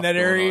gnarly in that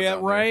area,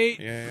 right?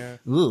 Yeah.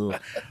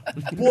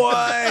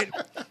 But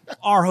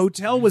our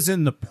hotel was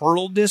in the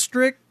Pearl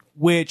district,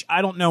 which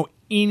I don't know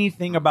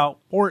anything about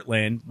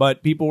Portland,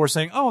 but people were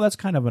saying, oh, that's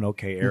kind of an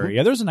okay area.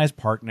 Mm-hmm. There's a nice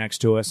park next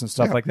to us and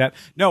stuff like that.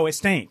 No, it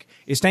stank.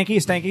 It's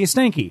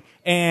stanky.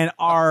 And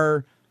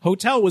our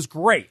hotel was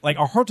great. Like,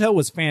 our hotel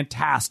was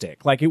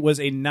fantastic. Like, it was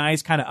a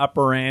nice kind of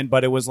upper end,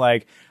 but it was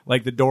like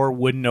the door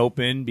wouldn't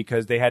open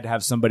because they had to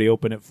have somebody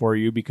open it for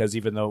you, because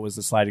even though it was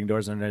the sliding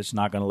doors and they're just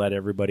not going to let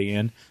everybody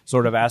in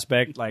sort of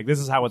aspect. Like, this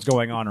is how it's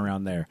going on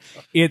around there.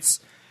 It's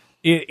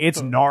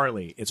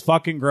gnarly. It's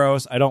fucking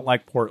gross. I don't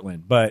like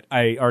Portland, but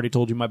I already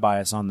told you my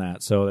bias on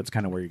that, so that's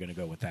kind of where you're going to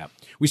go with that.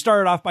 We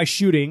started off by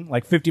shooting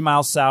like 50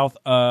 miles south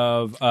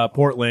of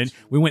Portland.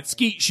 We went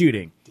skeet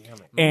shooting. Damn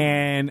it.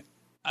 And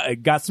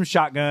got some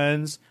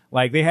shotguns.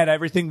 Like, they had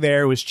everything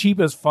there. It was cheap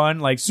as fun,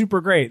 like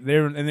super great.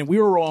 And then we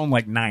were rolling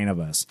like 9 of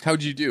us.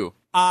 How'd you do?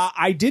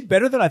 I did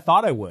better than I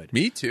thought I would.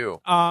 Me too.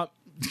 The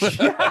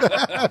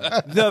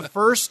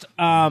first,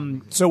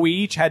 so we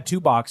each had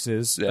 2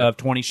 boxes of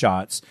 20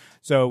 shots.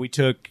 So we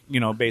took,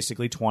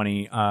 basically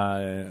 20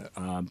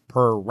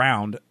 per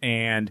round.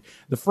 And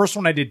the first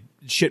one I did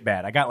shit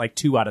bad. I got like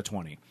 2 out of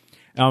 20.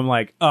 And I'm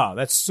like, oh,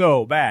 that's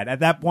so bad.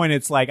 At that point,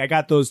 it's like I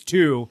got those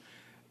 2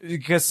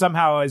 because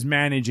somehow I was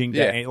managing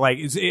to,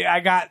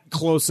 I got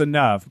close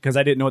enough because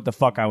I didn't know what the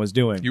fuck I was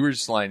doing. You were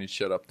just lining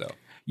shit up, though.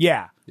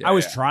 Yeah, I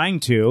was trying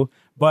to,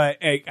 but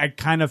I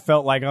kind of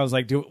felt like I was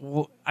like,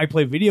 I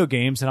play video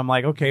games, and I'm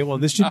like, okay, well,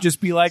 this should just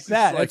be like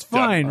that. It's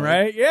fine,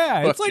 right?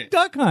 Yeah, it's like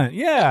Duck Hunt.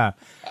 Yeah.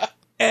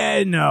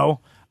 And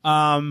no,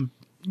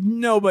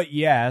 but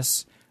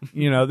yes.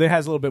 That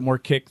has a little bit more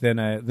kick than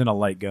a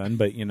light gun,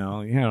 but you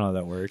know how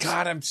that works.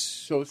 God, I'm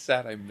so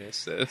sad I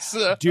missed this.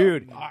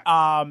 Dude.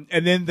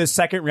 And then the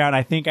second round,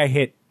 I think I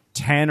hit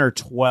 10 or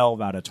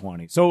 12 out of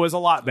 20. So it was a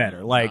lot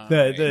better. Like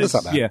That's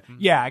not bad.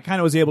 Yeah, I kind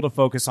of was able to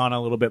focus on it a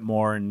little bit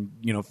more and,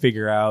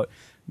 figure out,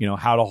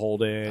 how to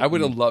hold it. I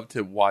would have loved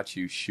to watch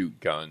you shoot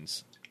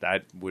guns.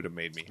 That would have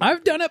made me happy.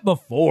 I've done it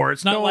before.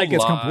 It's not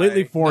it's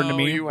completely foreign to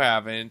me. No, you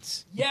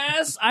haven't.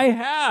 Yes, I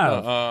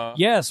have.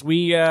 Yes,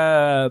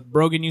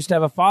 Brogan used to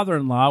have a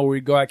father-in-law where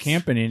we'd go out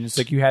camping, and it's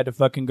like you had to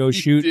fucking go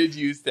shoot. You did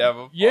used to have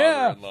a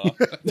father-in-law.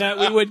 That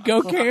we would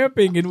go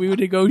camping and we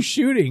would go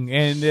shooting,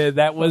 and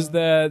that was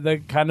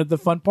the kind of the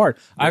fun part.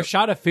 I've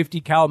shot a 50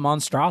 cal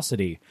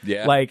monstrosity.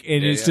 Yeah.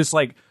 It's just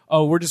like,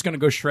 oh, we're just going to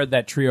go shred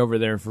that tree over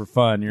there for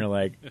fun. And you're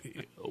like,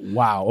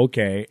 wow,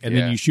 okay. And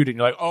then you shoot it and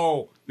you're like,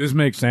 oh, this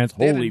makes sense.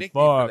 They Holy had a nickname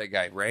for fuck. that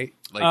guy, right?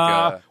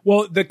 Like,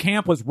 well, the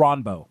camp was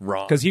Ronbo.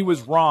 Because he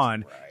was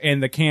Ron. Right.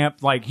 And the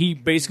camp, he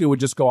basically would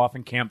just go off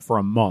and camp for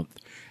a month.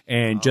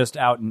 And just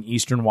out in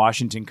eastern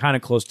Washington, kind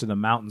of close to the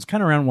mountains,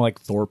 kind of around where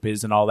Thorpe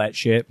is and all that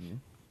shit. Mm-hmm.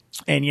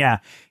 And yeah,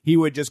 he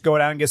would just go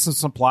down and get some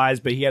supplies,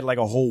 but he had like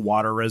a whole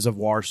water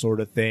reservoir sort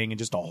of thing and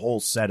just a whole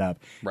setup.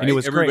 Right. And it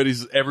was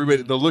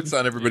everybody, the looks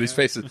on everybody's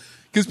faces.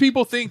 Because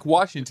people think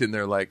Washington,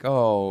 they're like,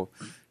 oh,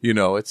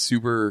 it's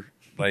super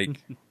like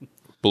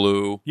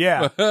blue.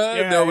 Yeah.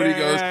 Nobody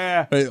goes,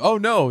 yeah. oh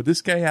no,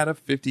 this guy had a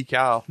 50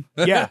 cal.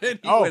 Yeah. And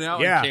he went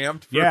out and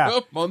camped for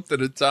a month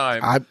at a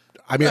time.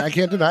 I mean, I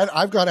can't deny it.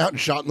 I've gone out and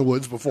shot in the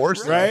woods before.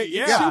 So. Right?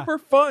 Yeah. Super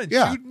fun.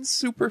 Yeah. Shooting's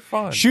super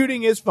fun.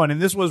 Shooting is fun,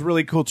 and this was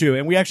really cool too.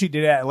 And we actually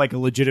did it at like a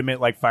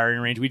legitimate like firing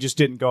range. We just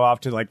didn't go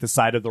off to like the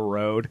side of the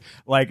road,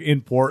 like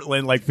in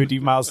Portland, like 50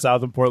 miles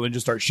south of Portland,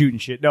 just start shooting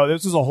shit. No,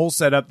 this is a whole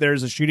setup.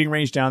 There's a shooting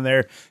range down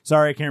there.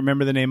 Sorry, I can't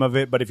remember the name of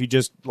it, but if you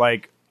just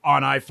like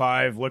on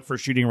I-5, look for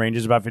shooting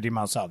ranges about 50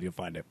 miles south, you'll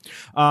find it.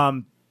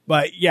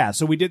 But yeah,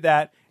 so we did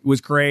that. It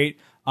was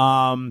great.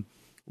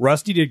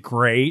 Rusty did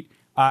great.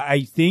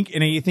 I think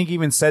he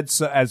even said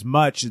so, as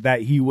much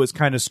that he was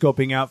kind of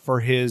scoping out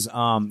for his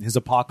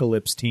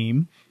apocalypse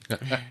team.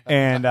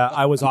 And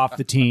I was off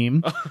the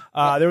team.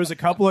 There was a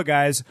couple of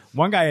guys.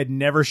 One guy had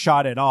never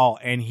shot at all,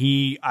 and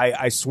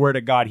I swear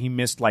to God, he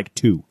missed like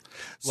 2.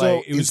 So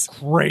like, it was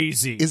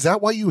crazy. Is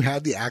that why you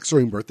had the Axe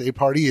Throwing birthday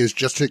party? Is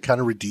just to kind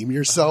of redeem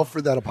yourself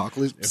for that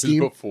apocalypse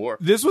team? Before.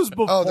 This was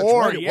before. Oh, that's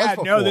right. It Yeah, was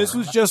before. no, this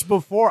was just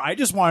before. I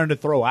just wanted to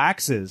throw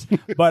axes.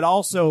 But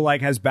also,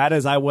 like, as bad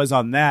as I was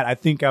on that, I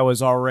think I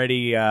was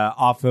already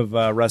off of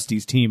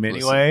Rusty's team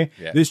anyway.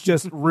 Listen, yeah. This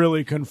just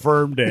really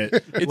confirmed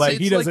it. Like,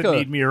 he doesn't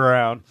need me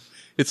around.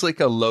 It's like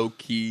a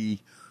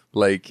low-key,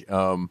 like,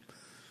 I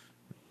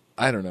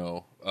don't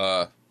know,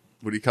 what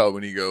do you call it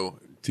when you go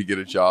to get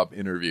a job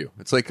interview?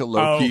 It's like a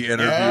low-key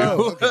interview.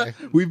 Oh, okay.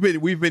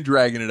 We've been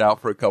dragging it out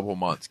for a couple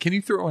months. Can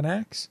you throw an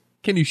axe?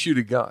 Can you shoot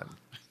a gun?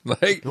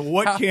 Like,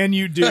 What can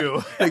you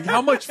do? like,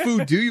 how much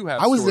food do you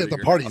have? I was stored at the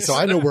your party, house? so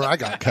I know where I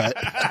got cut.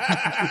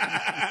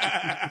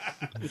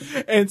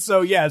 And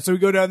so, yeah, so we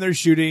go down there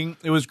shooting.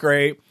 It was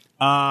great.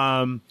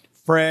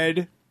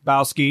 Fred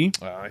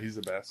Bowski, He's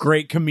the best.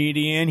 great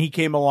comedian. He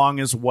came along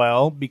as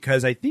well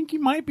because I think he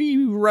might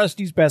be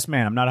Rusty's best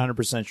man. I'm not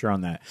 100% sure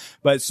on that.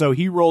 But so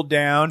he rolled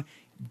down.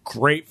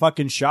 Great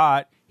fucking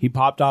shot. He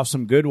popped off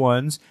some good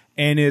ones.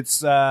 And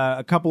it's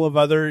a couple of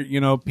other,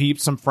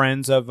 peeps, some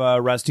friends of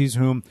Rusty's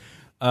whom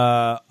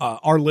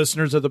are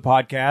listeners of the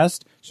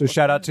podcast. So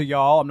shout out to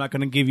y'all. I'm not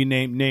going to give you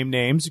name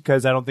names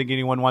because I don't think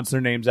anyone wants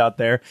their names out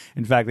there.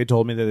 In fact, they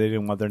told me that they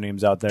didn't want their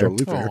names out there.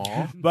 Totally fair.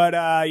 But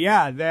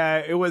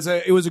it was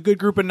a good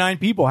group of 9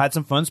 people. Had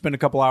some fun. Spent a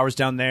couple hours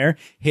down there.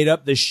 Hit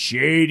up the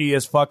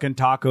shadiest fucking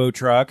taco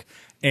truck.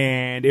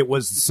 And it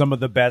was some of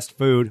the best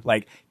food,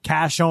 like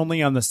cash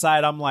only on the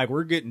side. I'm like,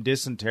 we're getting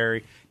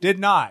dysentery. Did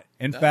not.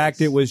 In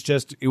fact, it was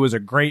a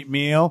great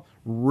meal,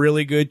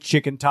 really good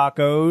chicken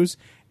tacos.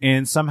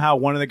 And somehow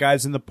one of the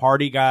guys in the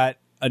party got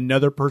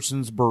another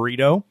person's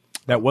burrito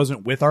that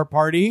wasn't with our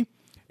party.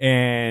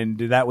 And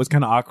that was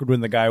kind of awkward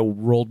when the guy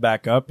rolled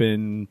back up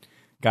and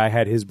guy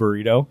had his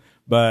burrito.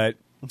 But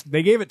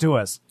they gave it to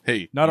us.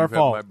 Hey, not our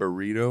fault. My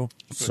burrito,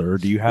 Sir,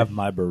 do you have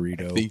my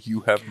burrito? I think you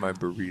have my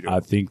burrito. I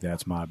think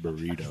that's my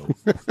burrito.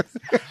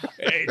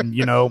 And,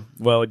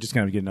 just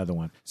kind of get another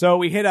one. So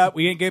we hit up.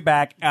 We didn't get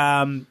back.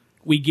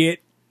 We get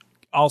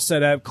all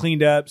set up,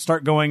 cleaned up,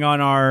 start going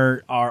on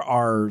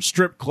our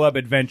strip club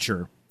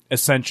adventure,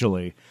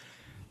 essentially.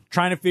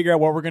 Trying to figure out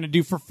what we're going to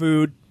do for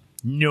food.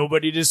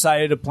 Nobody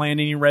decided to plan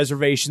any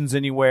reservations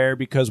anywhere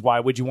because why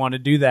would you want to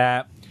do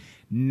that?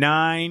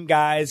 9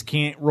 guys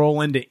can't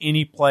roll into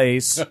any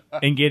place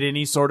and get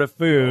any sort of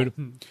food.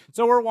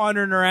 So we're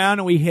wandering around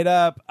and we hit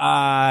up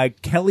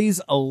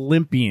Kelly's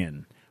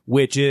Olympian,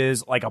 which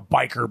is like a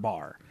biker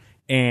bar.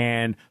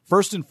 And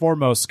first and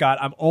foremost, Scott,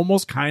 I'm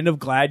almost kind of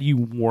glad you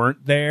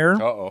weren't there.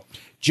 Uh-oh.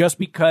 Just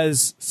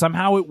because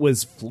somehow it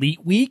was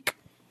Fleet Week,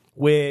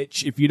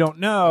 which, if you don't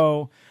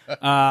know,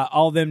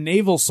 all them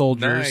naval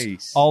soldiers,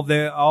 Nice.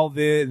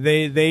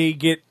 they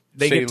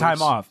get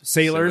time off.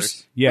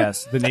 Sailors.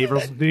 Yes, the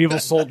naval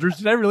soldiers.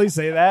 Did I really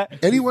say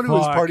that? Anyone who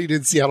has Fuck. partied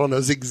in Seattle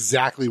knows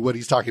exactly what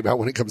he's talking about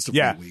when it comes to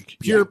Yeah, Fleet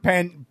Week.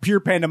 pure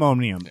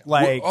pandemonium.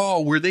 Like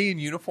Were they in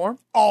uniform?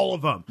 all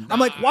of them. I'm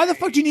like, why the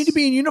fuck do you need to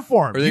be in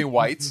uniform? Are they in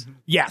whites?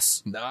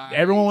 Yes. Nice.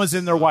 Everyone was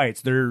in their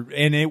whites.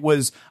 It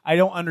was. I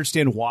don't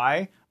understand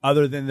why,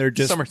 other than they're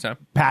just Summertime.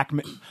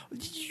 Pac-Man.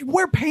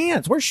 Wear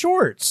pants. Wear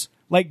shorts.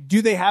 Like,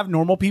 do they have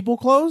normal people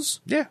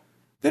clothes? Yeah.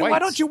 Then why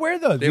Whites. don't you wear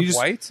those? They You have just-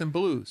 whites and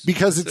blues.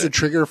 Because it's a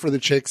trigger for the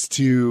chicks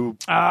to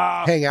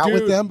hang out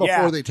with Dude, them before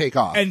yeah. they take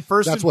off. And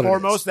first That's and what it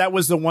foremost, is. that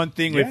was the one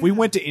thing. If we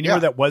went to anywhere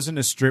that wasn't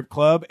a strip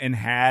club and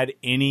had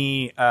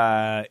any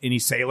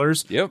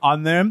sailors Yep.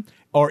 on them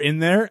or in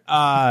there,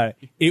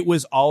 it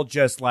was all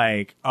just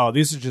like, oh,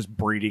 this is just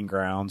breeding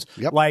grounds.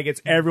 Yep. Like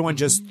it's everyone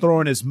just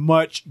throwing as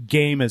much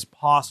game as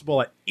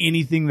possible at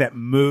anything that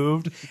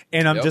moved.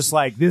 And I'm Yep. just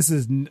like, this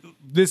is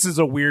this is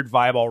a weird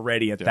vibe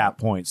already at that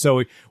point.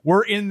 So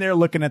we're in there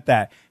looking at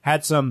that.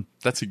 Had some.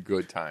 That's a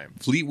good time.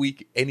 Fleet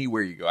Week,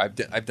 anywhere you go. I've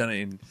done it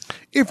in.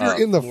 If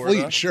you're in the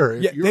Florida. fleet, sure.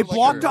 If Yeah, you're they like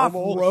blocked a off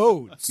normal-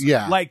 roads.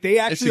 Yeah. Like they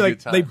It's a actually good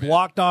time, they man.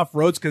 blocked off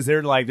roads because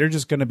they're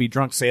just going to be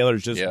drunk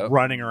sailors just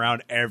running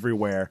around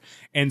everywhere.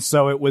 And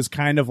so it was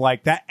kind of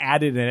like that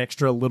added an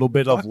extra little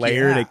bit of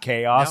layer to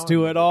chaos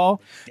to it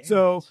all.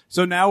 So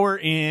now we're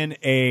in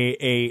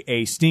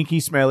a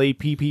stinky, smelly,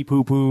 pee pee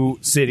poo poo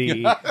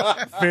city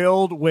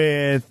filled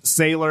with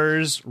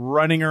sailors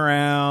running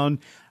around.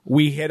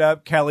 We hit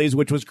up Kelly's,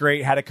 which was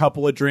great. Had a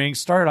couple of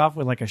drinks. Started off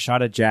with like a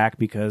shot of Jack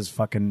because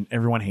fucking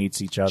everyone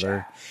hates each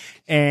other.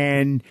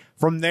 And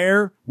from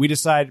there, we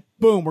decide,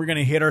 boom, we're going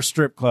to hit our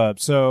strip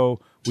club. So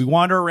we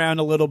wander around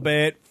a little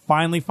bit,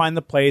 finally find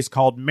the place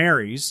called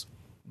Mary's,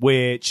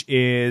 which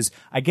is,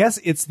 I guess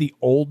it's the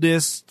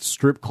oldest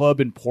strip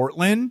club in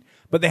Portland,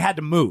 but they had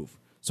to move.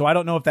 So I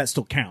don't know if that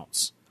still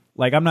counts.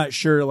 Like, I'm not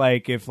sure,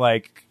 like, if,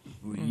 like,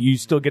 you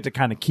still get to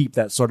kind of keep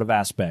that sort of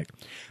aspect.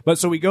 But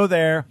so we go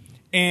there.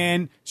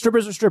 And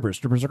strippers are strippers.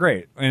 Strippers are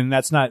great, and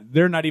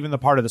they're not even the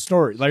part of the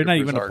story. Like, they're not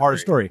even a part of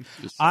the story.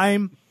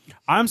 I'm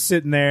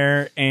sitting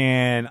there,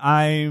 and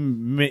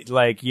I'm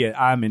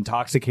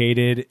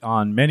intoxicated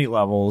on many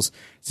levels,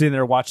 sitting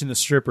there watching the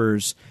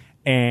strippers,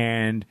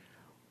 and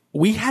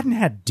we hadn't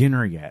had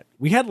dinner yet.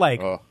 We had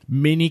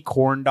mini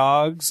corn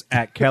dogs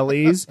at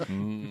Kelly's,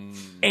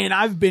 and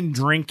I've been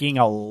drinking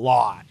a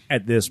lot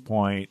at this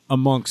point,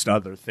 amongst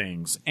other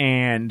things,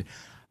 and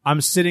I'm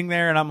sitting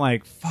there and I'm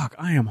like, fuck,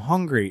 I am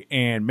hungry.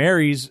 And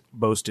Mary's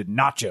boasted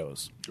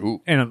nachos.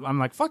 Ooh. And I'm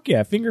like, fuck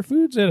yeah, finger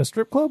foods at a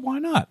strip club? Why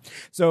not?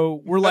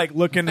 So we're like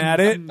looking at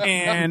it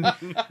and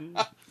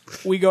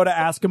we go to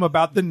ask them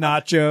about the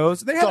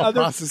nachos. They had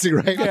other processing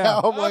right now.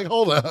 I'm like,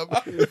 hold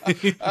up.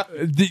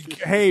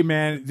 Hey,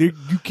 man, you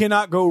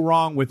cannot go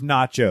wrong with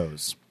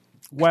nachos.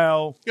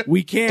 Well,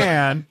 we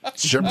can.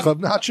 Strip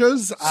club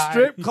nachos?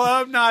 Strip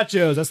Club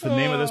Nachos. That's the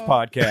name of this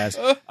podcast.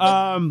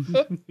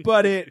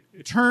 But it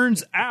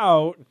turns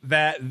out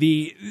that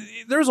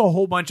there's a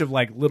whole bunch of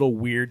like little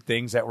weird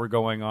things that were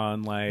going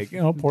on. Like,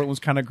 Portland's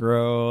kind of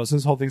gross.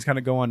 This whole thing's kind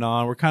of going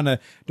on. We're kind of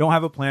don't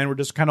have a plan. We're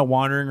just kind of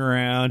wandering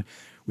around.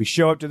 We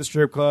show up to the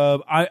strip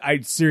club.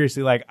 I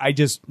seriously, like, I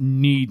just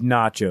need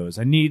nachos.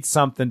 I need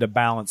something to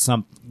balance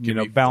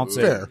balance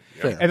it.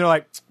 Fair. And they're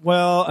like,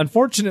 well,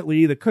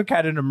 unfortunately, the cook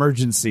had an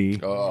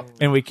emergency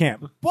and we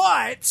can't.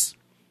 But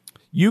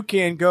you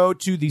can go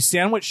to the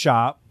sandwich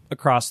shop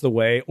across the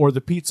way or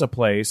the pizza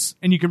place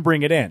and you can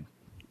bring it in.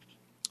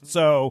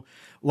 So,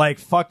 like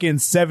fucking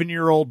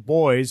 7-year-old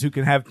boys who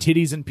can have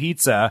titties and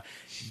pizza.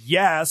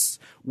 Yes,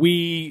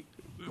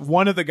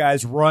 one of the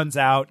guys runs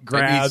out, It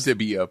grabs. needs to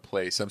be a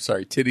place. I'm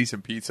sorry, titties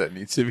and pizza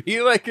needs to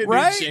be like a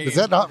Right? new chain. Is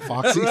that not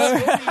Foxy's?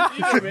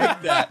 You can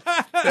make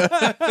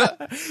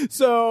that.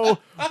 So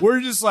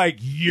we're just like,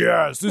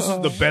 yes, this is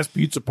the best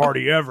pizza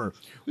party ever.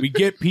 We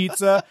get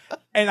pizza,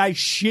 and I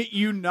shit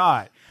you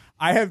not,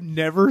 I have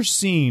never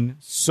seen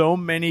so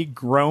many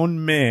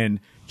grown men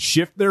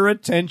shift their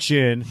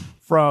attention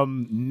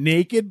from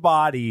naked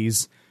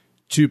bodies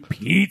to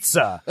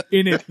pizza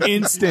in an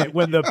instant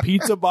when the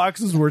pizza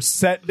boxes were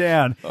set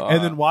down,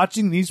 and then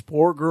watching these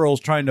poor girls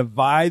trying to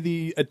vie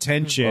the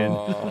attention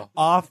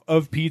off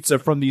of pizza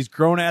from these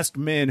grown-ass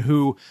men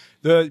who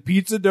the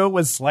pizza dough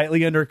was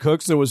slightly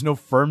undercooked, so there was no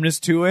firmness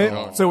to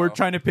it. So we're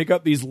trying to pick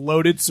up these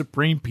loaded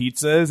Supreme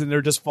pizzas, and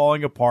they're just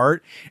falling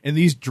apart. And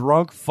these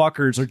drunk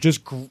fuckers are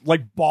just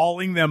like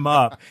balling them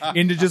up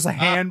into just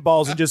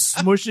handballs and just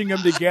smushing them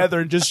together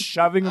and just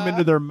shoving them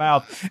into their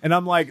mouth. And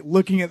I'm like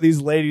looking at these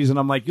ladies, and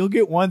I'm like, you'll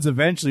get ones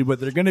eventually, but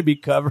they're going to be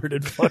covered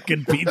in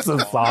fucking pizza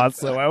sauce.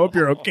 So I hope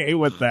you're okay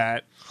with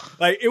that.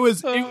 Like it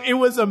was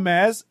a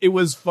mess. It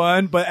was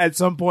fun, but at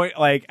some point,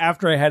 like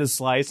after I had a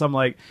slice, I'm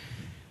like,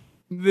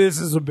 this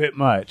is a bit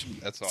much.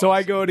 That's So I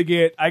awesome.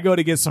 go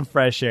to get some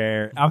fresh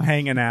air. I'm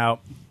hanging out.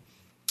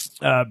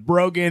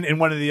 Brogan and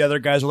one of the other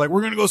guys are like,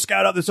 we're going to go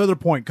scout out this other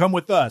point. Come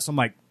with us. I'm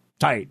like,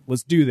 tight.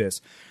 Let's do this.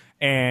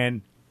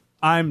 And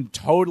I'm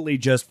totally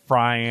just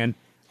frying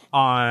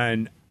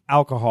on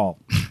alcohol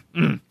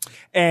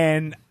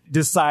and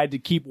decide to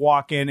keep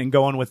walking and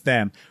going with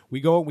them.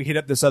 We hit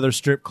up this other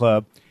strip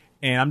club.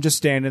 And I'm just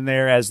standing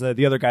there as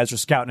the other guys are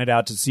scouting it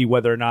out to see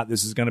whether or not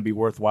this is going to be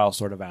worthwhile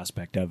sort of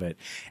aspect of it.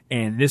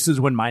 And this is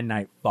when my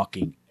night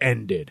fucking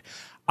ended.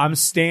 I'm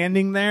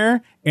standing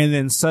there, and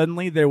then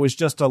suddenly there was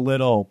just a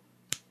little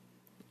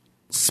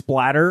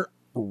splatter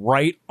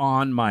right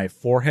on my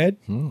forehead.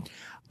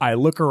 I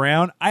look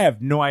around. I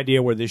have no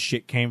idea where this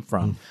shit came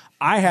from.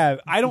 I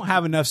don't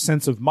have enough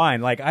sense of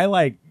mind. Like, I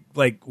like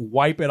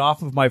wipe it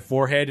off of my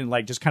forehead and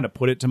like just kind of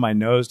put it to my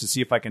nose to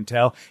see if I can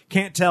tell.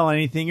 Can't tell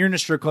anything. You're in a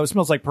strip club. It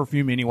smells like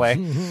perfume anyway.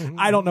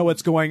 I don't know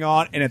what's going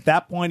on. And at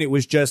that point, it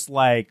was just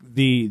like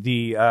the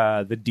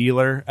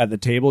dealer at the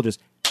table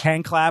just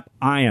hand clap.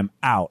 I am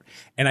out.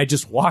 And I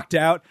just walked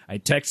out. I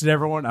texted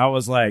everyone. I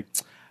was like,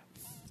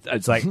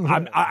 it's like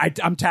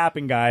I'm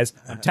tapping, guys.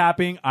 I'm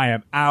tapping. I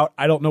am out.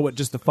 I don't know what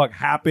just the fuck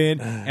happened.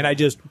 And I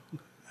just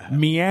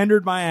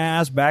meandered my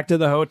ass back to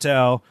the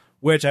hotel.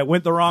 which I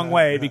went the wrong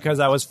way because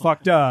I was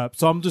fucked up.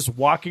 So I'm just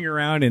walking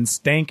around in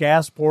stank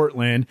ass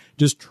Portland,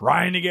 just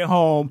trying to get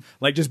home,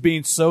 like just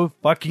being so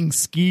fucking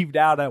skeeved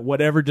out at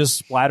whatever just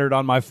splattered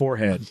on my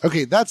forehead.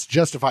 Okay, that's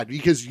justified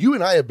because you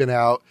and I have been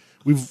out.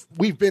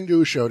 We've been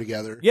to a show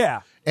together.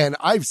 Yeah. And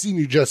I've seen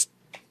you just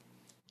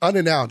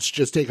unannounced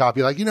just take off.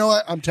 You're like, you know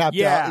what? I'm tapped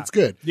out. It's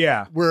good.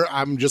 Yeah. Where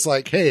I'm just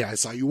like, hey, I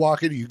saw you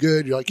walking. Are you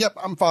good? You're like, yep,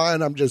 I'm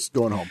fine. I'm just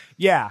going home.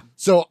 Yeah.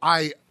 So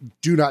I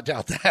do not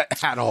doubt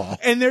that at all.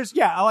 And there's,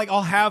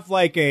 I'll have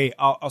like a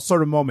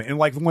sort of moment. And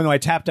like when I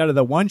tapped out of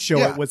the one show,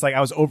 it was like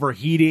I was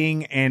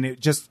overheating and it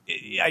just,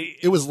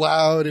 it was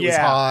loud. It was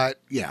hot.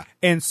 Yeah.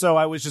 And so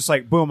I was just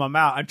like, boom, I'm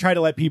out. I tried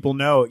to let people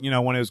know,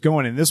 when it was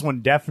going. And this one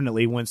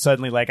definitely, when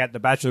suddenly like at the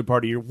bachelor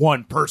party, you're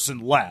one person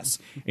less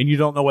and you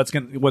don't know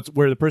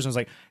where the person's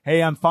like,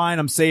 hey, I'm fine.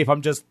 I'm safe.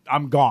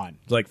 I'm gone.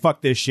 Like,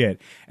 fuck this shit.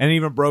 And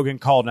even Brogan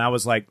called and I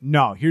was like,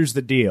 no, here's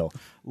the deal.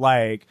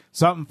 Like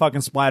something fucking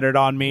splattered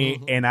on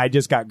me and I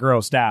just got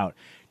grossed out.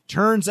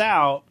 Turns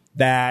out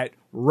that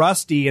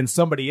Rusty and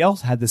somebody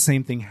else had the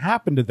same thing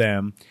happen to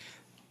them.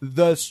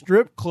 The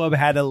strip club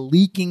had a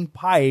leaking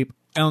pipe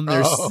on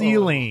their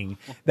ceiling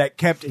that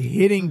kept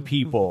hitting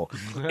people.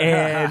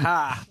 And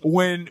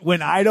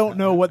when I don't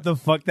know what the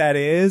fuck that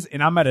is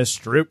and I'm at a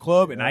strip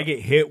club and I get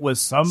hit with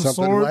something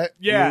sort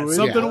wet?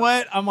 Something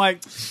wet, I'm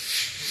like,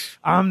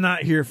 I'm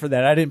not here for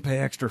that. I didn't pay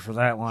extra for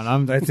that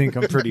one. I think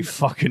I'm pretty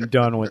fucking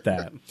done with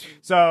that.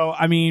 So,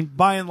 I mean,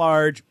 by and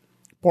large,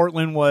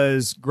 Portland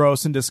was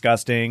gross and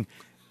disgusting.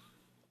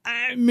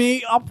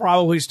 I'll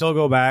probably still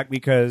go back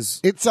because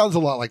it sounds a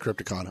lot like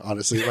Crypticon,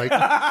 honestly. Like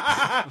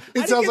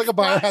it sounds like a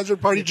biohazard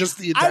party, just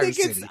the entire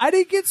city. I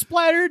didn't get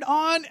splattered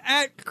on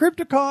at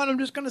Crypticon. I'm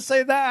just going to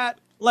say that.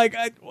 Like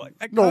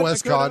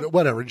Norwestcon,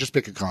 whatever. Just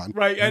pick a con.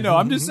 Right, I know.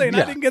 I'm just saying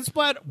I didn't get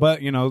splattered.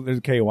 But, there's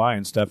KY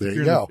and stuff. There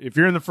you go. If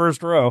you're in the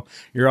first row,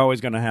 you're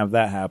always going to have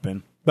that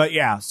happen. But,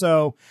 yeah,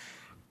 so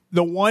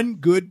the one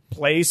good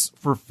place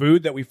for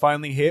food that we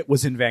finally hit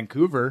was in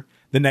Vancouver.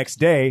 The next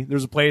day,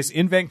 there's a place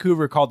in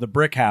Vancouver called the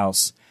Brick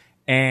House.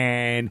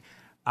 And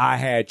I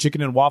had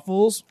chicken and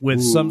waffles with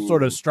some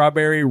sort of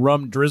strawberry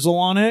rum drizzle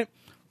on it.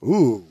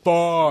 Ooh.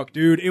 Fuck,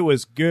 dude. It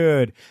was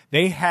good.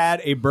 They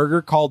had a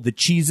burger called the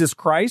Jesus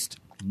Christ.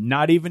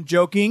 Not even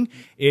joking.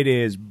 It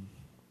is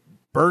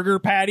burger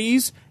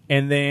patties,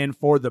 and then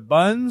for the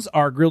buns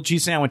are grilled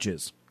cheese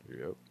sandwiches.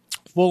 Yep.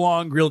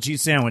 Full-on grilled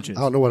cheese sandwiches.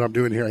 I don't know what I'm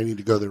doing here. I need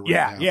to go there right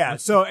now. Yeah.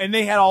 So, and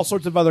they had all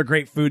sorts of other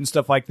great food and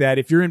stuff like that.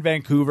 If you're in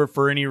Vancouver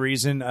for any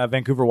reason,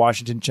 Vancouver,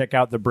 Washington, check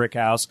out the Brick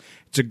House.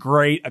 It's a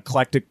great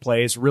eclectic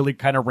place, really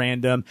kind of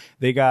random.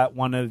 They got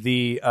one of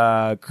the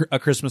A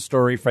Christmas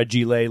Story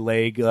fragile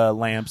leg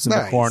lamps in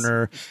the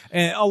corner,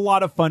 and a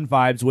lot of fun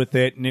vibes with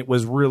it. And it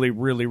was really,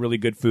 really, really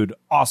good food.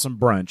 Awesome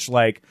brunch,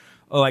 like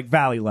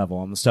Valley level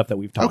on the stuff that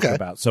we've talked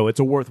about. So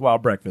it's a worthwhile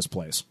breakfast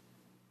place.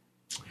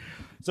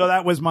 So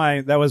that was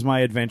my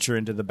adventure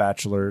into the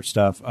Bachelor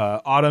stuff.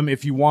 Autumn,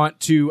 if you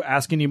want to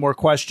ask any more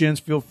questions,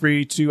 feel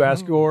free to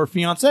ask your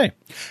fiance,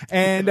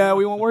 and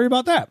we won't worry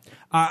about that.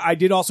 I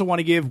did also want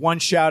to give one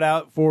shout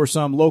out for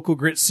some local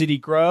Grit City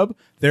grub.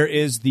 There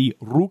is the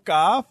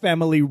Ruka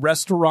Family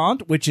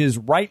Restaurant, which is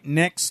right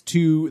next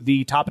to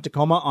the Top of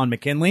Tacoma on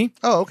McKinley.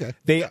 Oh, okay.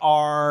 They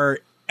are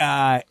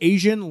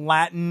Asian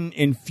Latin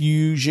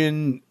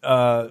infusion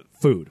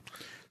food.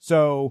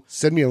 So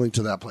send me a link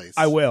to that place.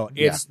 I will.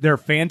 They're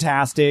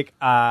fantastic.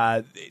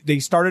 They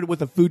started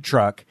with a food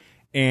truck,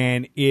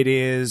 and it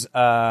is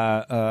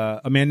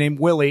a man named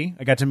Willie.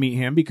 I got to meet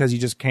him because he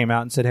just came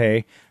out and said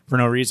hey for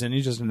no reason.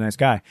 He's just a nice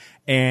guy,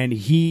 and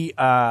he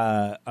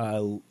born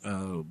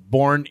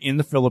in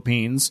the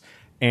Philippines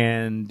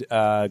and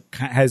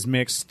has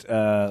mixed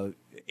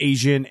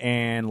Asian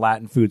and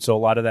Latin food. So a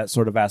lot of that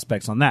sort of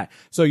aspects on that.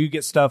 So you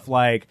get stuff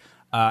like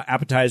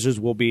appetizers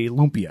will be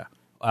lumpia.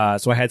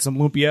 So I had some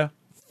lumpia.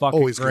 Fucking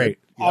always great.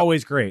 Yep.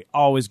 Always great.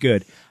 Always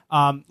good.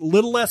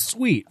 Little less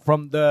sweet.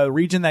 From the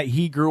region that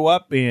he grew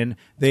up in,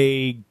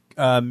 they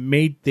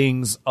made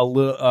things a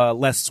little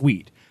less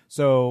sweet.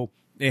 So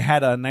it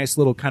had a nice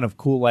little kind of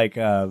cool like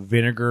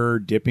vinegar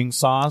dipping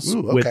sauce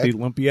with the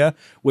lumpia,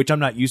 which I'm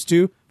not used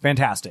to.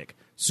 Fantastic.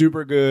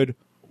 Super good.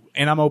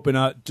 And I'm open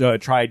up to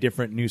try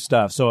different new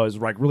stuff. So I was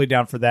like really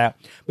down for that.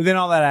 But then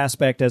all that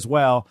aspect as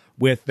well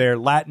with their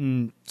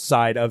Latin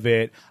side of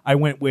it, I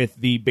went with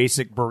the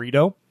basic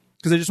burrito.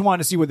 Because I just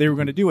wanted to see what they were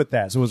going to do with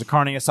that. So it was a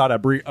carne asada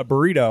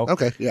burrito.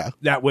 Okay, yeah.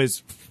 That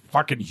was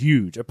fucking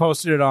huge. I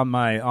posted it on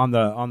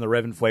the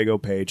Revan Fuego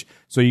page,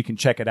 so you can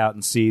check it out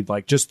and see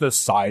like just the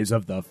size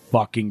of the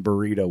fucking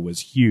burrito was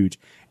huge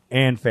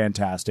and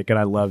fantastic, and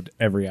I loved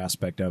every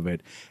aspect of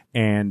it.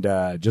 And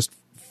just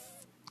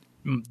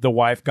the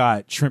wife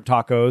got shrimp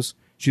tacos.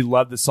 She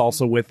loved the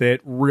salsa with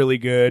it. Really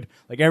good.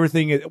 Like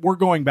everything. We're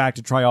going back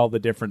to try all the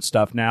different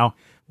stuff now.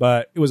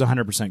 but it was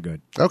 100%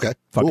 good. Okay.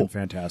 Fucking Cool.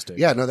 fantastic.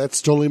 Yeah, no,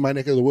 that's totally my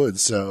neck of the woods,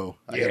 so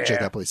I gotta check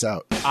that place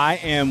out. I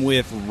am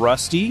with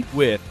Rusty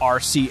with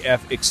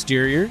RCF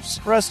Exteriors.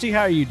 Rusty,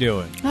 how are you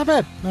doing? Not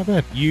bad. Not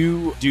bad.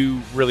 You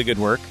do really good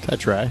work. I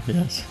try,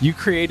 yes. You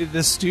created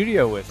this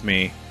studio with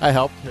me. I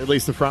helped, at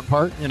least the front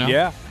part, you know.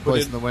 Yeah.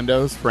 Placing the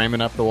windows, framing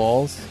up the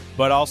walls.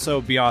 But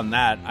also beyond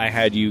that, I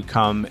had you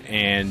come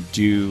and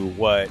do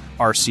what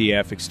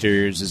RCF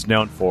Exteriors is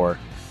known for,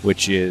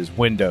 which is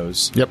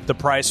windows. Yep. The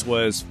price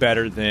was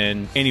better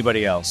than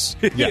anybody else.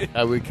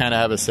 Yeah, we kind of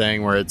have a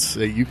saying where it's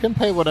you can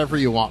pay whatever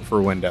you want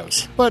for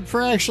windows. But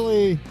for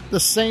actually the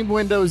same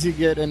windows you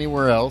get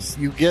anywhere else,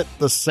 you get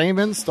the same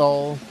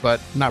install, but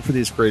not for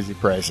these crazy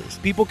prices.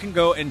 People can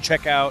go and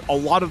check out a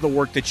lot of the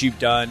work that you've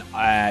done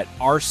at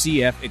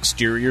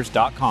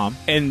rcfexteriors.com,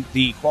 and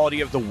the quality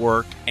of the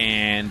work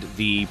and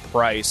the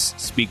price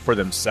speak for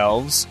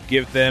themselves.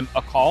 Give them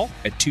a call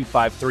at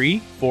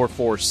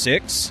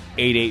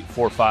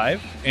 253-446-8845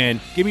 and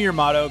give me your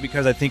motto,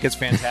 because I think it's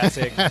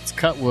fantastic. That's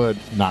cut wood,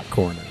 not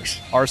corners.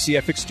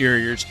 RCF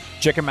Exteriors.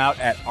 Check them out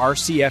at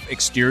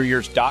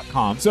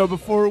rcfexteriors.com. So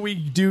before we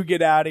do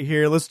get out of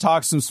here, let's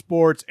talk some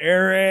sports.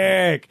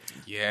 Eric,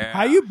 Yeah.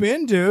 how you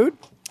been, dude?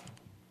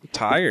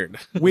 Tired.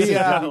 We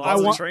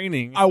Lots of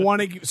training. I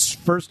want to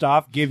first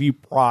off give you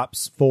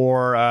props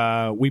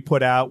for we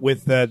put out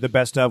with the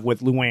best of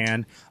with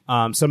Luann.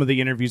 Some of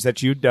the interviews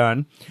that you've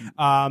done.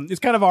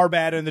 It's kind of our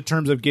bad in the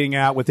terms of getting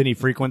out with any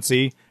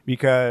frequency,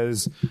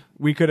 because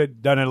we could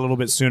have done it a little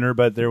bit sooner,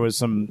 but there was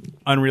some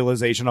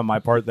unrealization on my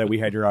part that we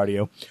had your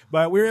audio.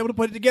 But we were able to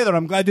put it together.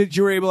 I'm glad that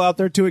you were able out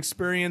there to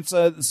experience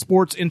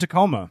sports in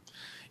Tacoma.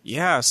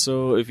 Yeah,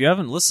 so if you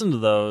haven't listened to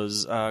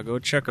those, go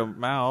check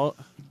them out.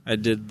 I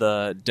did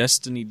the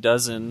Destiny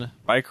Dozen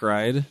bike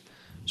ride,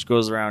 which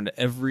goes around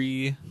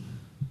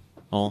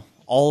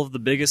all of the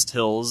biggest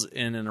hills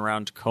in and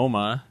around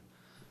Tacoma.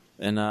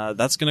 And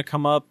that's going to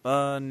come up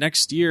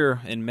next year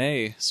in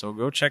May. So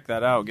go check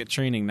that out. Get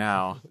training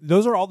now.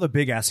 Those are all the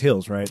big ass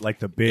hills, right? Like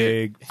the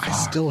big. I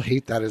still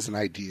hate that as an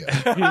idea.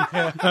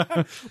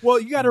 Well,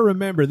 you got to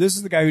remember, this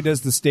is the guy who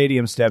does the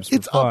stadium steps for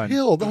It's fun.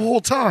 uphill the whole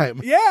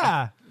time.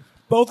 Yeah,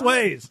 both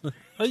ways.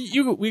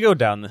 We go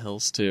down the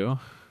hills too.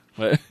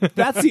 But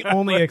That's the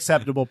only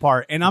acceptable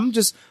part. And I'm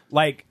just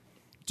like,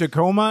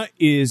 Tacoma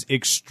is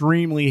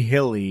extremely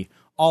hilly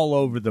all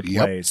over the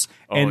place.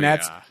 And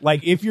that's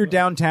like, if you're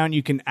downtown,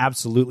 you can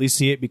absolutely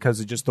see it because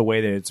of just the way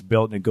that it's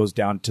built and it goes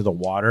down to the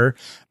water.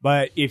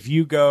 But if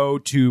you go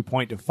to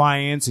Point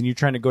Defiance and you're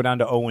trying to go down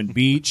to Owen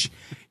Beach,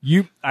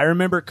 I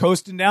remember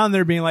coasting down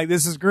there being like,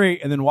 this is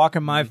great. And then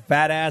walking my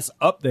fat ass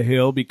up the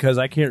hill because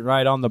I can't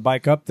ride on the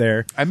bike up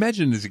there. I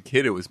imagine as a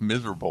kid it was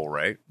miserable,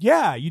 right?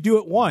 Yeah, you do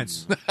it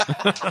once.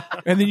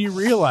 And then you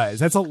realize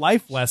that's a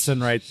life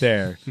lesson right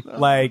there.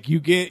 Like you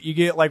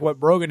get like what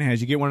Brogan has.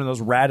 You get one of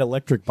those rad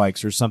electric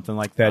bikes or something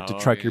like that to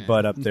truck your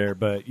butt up there.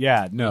 But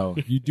yeah, no,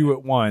 you do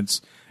it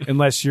once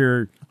unless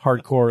you're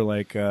hardcore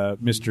like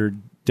Mr.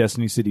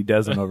 Destiny City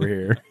Dozen over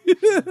here.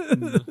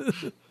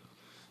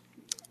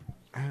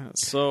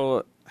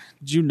 so,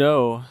 did you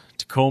know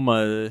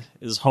Tacoma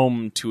is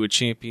home to a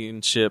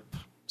championship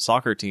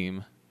soccer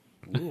team?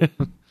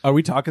 Are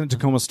we talking the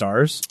Tacoma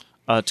Stars?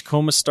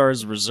 Tacoma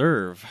Stars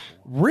Reserve.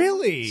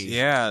 Really?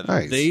 Yeah,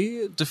 Nice.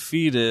 they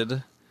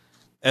defeated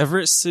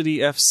Everett City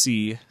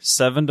FC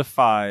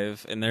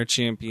 7-5 in their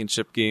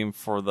championship game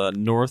for the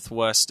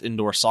Northwest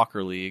Indoor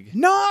Soccer League.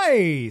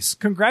 Nice.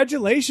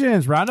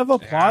 Congratulations. Round of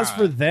applause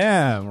for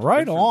them.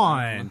 Right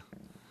on.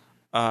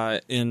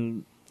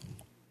 In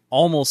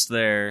almost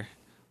there,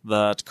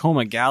 the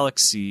Tacoma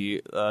Galaxy,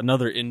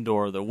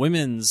 the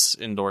women's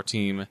indoor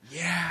team,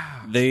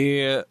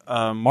 they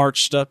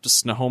marched up to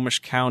Snohomish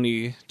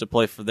County to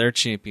play for their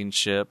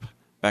championship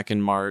back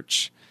in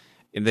March.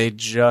 And they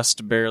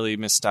just barely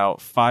missed out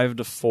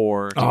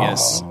 5-4 to get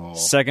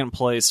second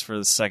place for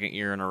the second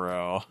year in a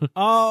row.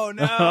 Oh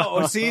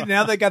no! See,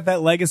 now they got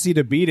that legacy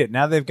to beat it.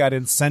 Now they've got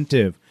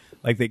incentive.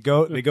 Like they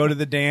go to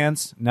the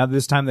dance. Now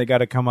this time they got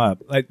to come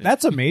up. Like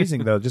that's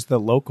amazing though. Just the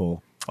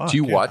local. Do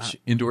you watch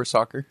indoor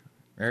soccer,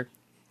 Eric?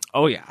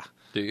 Oh yeah.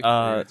 Do you?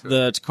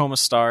 The Tacoma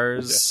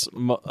Stars,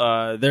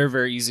 they're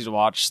very easy to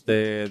watch.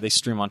 They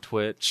stream on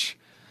Twitch.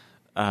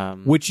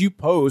 Which you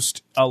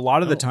post a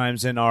lot of the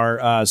times in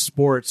our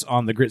sports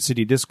on the Grit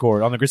City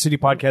Discord, on the Grit City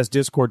Podcast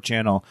Discord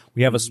channel.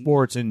 We have a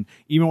sports and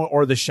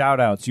or the shout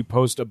outs. You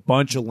post a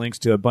bunch of links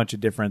to a bunch of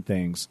different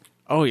things.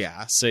 Oh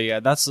yeah. So yeah,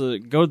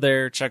 go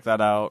there, check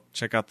that out,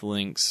 check out the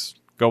links,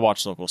 go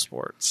watch local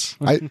sports.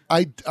 I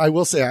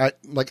will say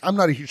I'm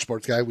not a huge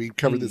sports guy. We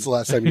covered this the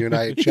last time you and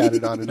I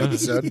chatted on an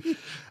episode.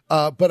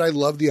 But I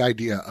love the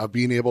idea of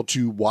being able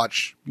to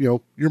watch,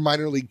 your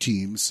minor league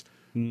teams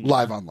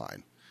live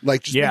online.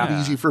 Like just make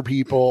it easy for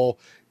people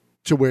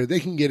to where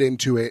they can get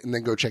into it and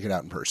then go check it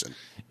out in person.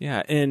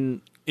 Yeah, and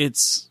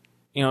it's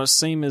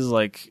same as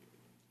like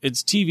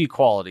it's TV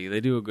quality. They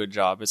do a good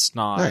job. It's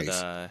not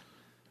Nice.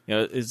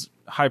 it's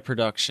high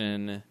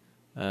production.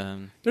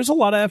 There's a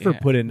lot of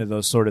effort put into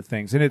those sort of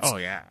things, and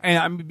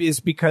it's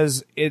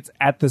because it's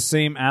at the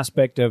same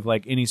aspect of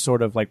like any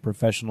sort of like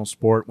professional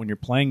sport. When you're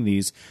playing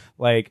these,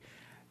 like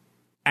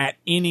at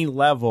any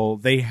level,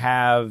 they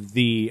have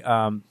the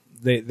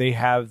they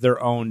have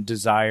their own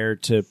desire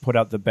to put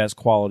out the best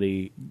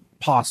quality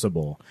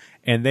possible,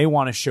 and they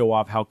want to show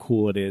off how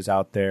cool it is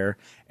out there,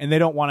 and they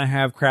don't want to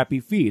have crappy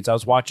feeds. I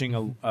was watching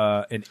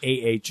an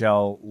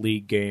AHL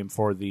league game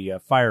for the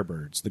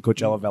Firebirds, the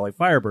Coachella Valley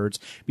Firebirds,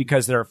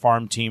 because they're a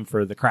farm team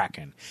for the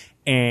Kraken,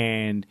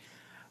 and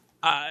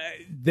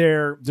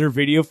their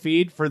video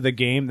feed for the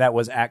game that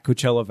was at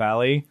Coachella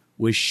Valley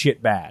was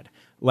shit bad.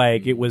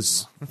 Like, it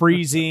was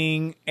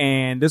freezing,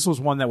 and this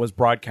was one that was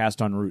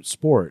broadcast on Root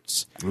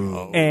Sports.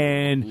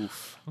 And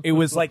it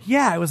was like,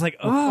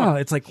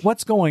 it's like,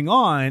 what's going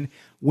on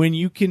when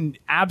you can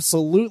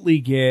absolutely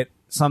get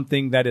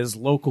something that is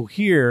local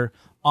here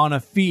on a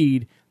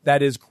feed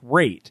that is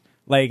great?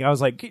 Like, I was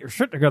like, get your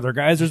shit together,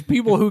 guys. There's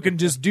people who can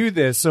just do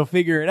this, so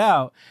figure it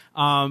out.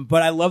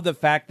 But I love the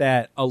fact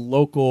that a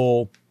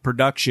local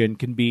production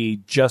can be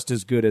just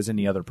as good as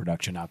any other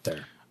production out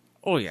there.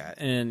 Oh, yeah.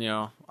 And,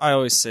 I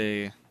always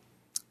say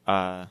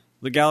the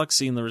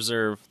Galaxy and the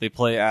Reserve, they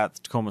play at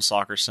the Tacoma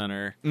Soccer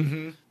Center.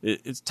 Mm-hmm.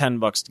 It's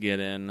 $10 to get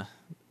in.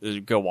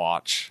 Go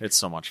watch. It's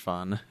so much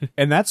fun.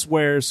 And that's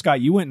where, Scott,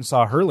 you went and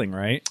saw hurling,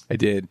 right? I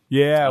did.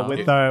 Yeah.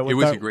 It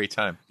was a great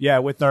time. Yeah,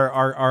 with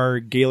our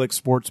Gaelic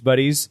sports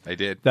buddies. I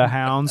did. The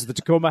Hounds, the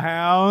Tacoma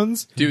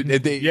Hounds. Dude,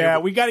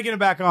 we got to get them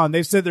back on.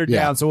 They've said they're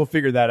down, so we'll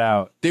figure that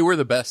out. They were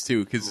the best,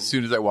 too, because as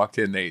soon as I walked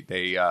in,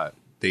 they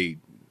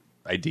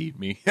ID'd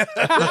me.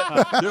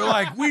 They're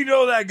like, we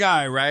know that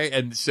guy, right?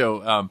 And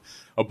so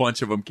a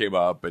bunch of them came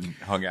up and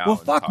hung out. Well,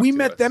 fuck, we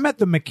met them at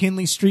the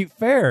McKinley Street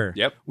Fair.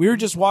 Yep. We were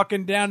just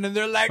walking down, and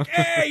they're like,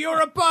 hey,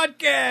 you're a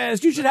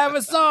podcast. You should have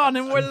us on.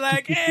 And we're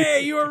like,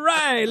 hey, you were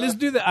right. Let's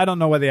do that. I don't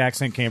know where the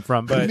accent came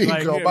from, but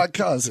Nico, my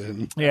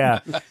cousin.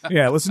 Yeah.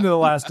 Listen to the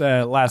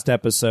last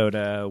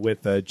episode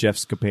with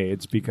Jeff's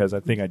Capades, because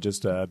I think I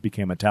just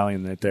became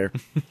Italian right there.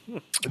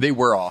 They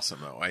were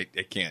awesome, though. I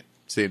can't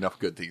say enough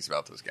good things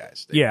about those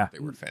guys. They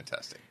were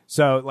fantastic.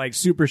 So, like,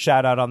 super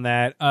shout out on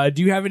that.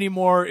 Do you have any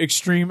more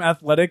extreme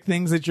athletic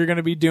things that you're going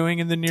to be doing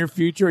in the near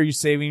future? Or are you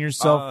saving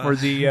yourself for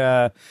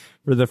the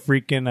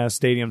freaking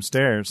stadium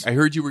stairs? I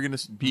heard you were going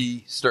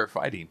to start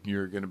fighting.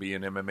 You're going to be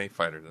an MMA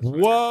fighter. That's what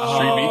Whoa!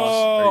 Street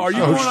Beefs? Are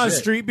you going on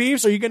Street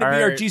Beefs? Are you going to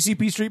be our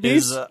GCP Street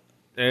Beefs?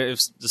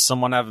 Does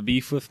someone have a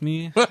beef with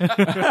me?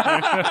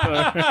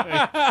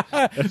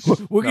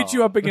 We'll get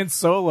you up against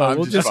Solo.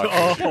 We'll just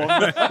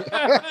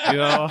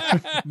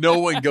no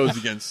one goes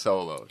against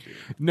Solo, dude.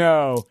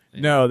 No,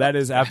 that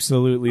is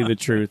absolutely the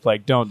truth.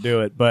 Like, don't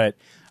do it. But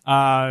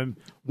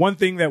one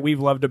thing that we've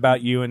loved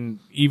about you and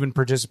even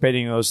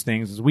participating in those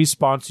things is we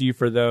sponsor you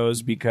for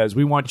those because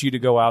we want you to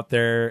go out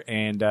there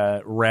and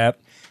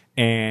rep.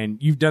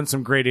 And you've done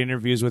some great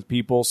interviews with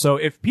people. So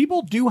if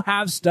people do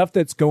have stuff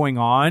that's going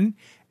on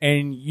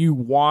and you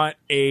want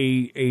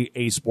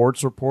a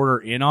sports reporter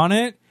in on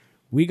it,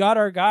 we got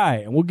our guy,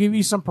 and we'll give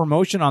you some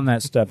promotion on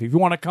that stuff. If you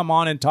want to come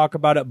on and talk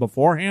about it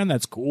beforehand,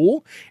 that's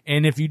cool.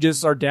 And if you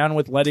just are down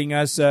with letting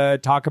us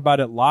talk about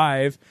it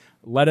live,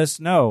 let us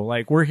know.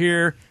 Like, we're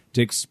here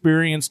to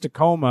experience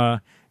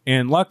Tacoma,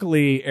 and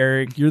luckily,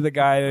 Eric, you're the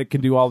guy that can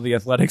do all the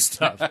athletic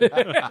stuff.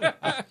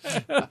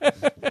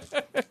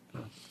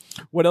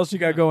 What else you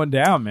got going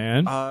down,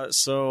 man?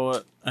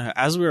 So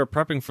as we were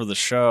prepping for the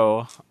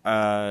show,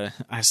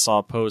 I saw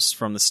a post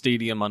from the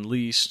Stadium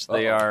Unleashed.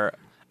 They are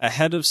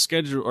ahead of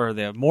schedule, or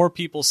they have more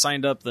people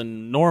signed up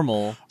than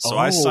normal. So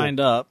I signed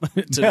up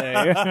today.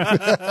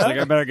 Like,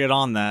 I better get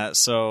on that.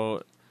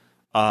 So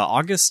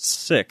August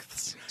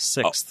 6th,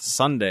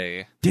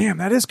 Sunday. Damn,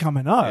 that is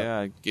coming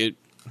up. Yeah,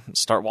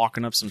 start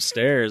walking up some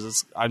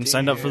stairs. I'm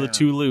signed up for the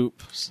 2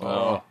 loop.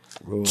 So.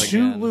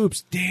 2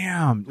 loops,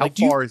 damn. How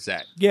far is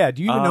that? Yeah,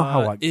 do you even know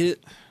how long?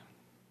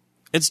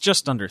 It's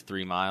just under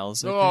 3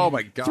 miles. Oh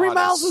my god, 3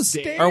 miles of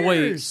stairs. Or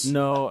wait,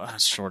 no,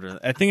 shorter.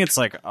 I think it's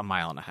like a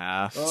mile and a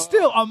half.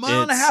 Still a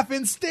mile and a half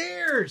in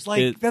stairs.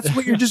 Like, that's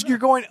what you're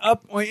going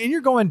up and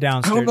you're going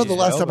downstairs. I don't know the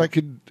last time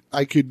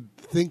I could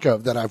think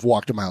of that I've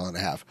walked a mile and a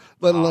half,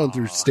 let alone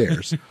through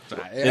stairs.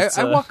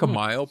 I walk a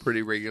mile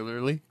pretty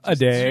regularly. A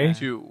day?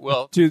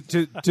 To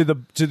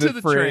the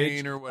fridge.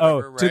 Train or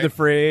whatever, right? To the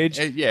fridge.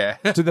 Yeah.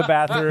 To the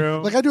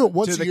bathroom. Like, I do it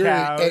once to a the year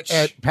couch.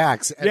 at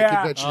PAX at a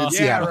convention in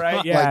Seattle.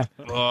 Right, yeah.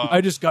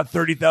 I just got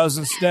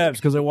 30,000 steps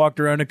because I walked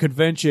around a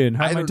convention.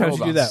 How many times did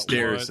you do that?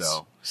 Stairs,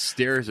 though.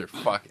 Stairs are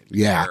fucking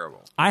Yeah. terrible.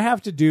 I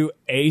have to do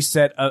a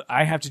set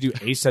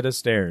of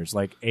stairs,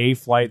 like a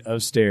flight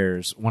of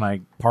stairs when I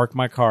park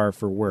my car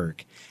for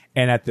work.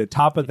 And at the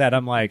top of that,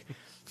 I'm like,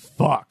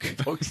 fuck.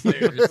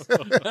 Stairs.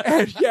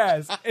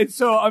 And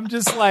so I'm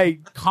just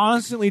like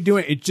constantly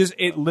doing it.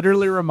 It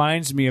literally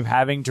reminds me of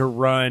having to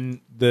run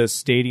the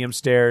stadium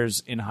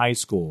stairs in high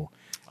school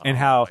and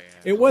how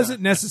it wasn't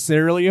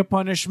necessarily a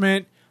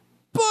punishment,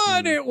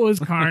 but it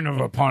was kind of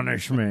a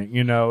punishment.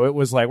 You know, it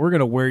was like, we're going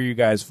to wear you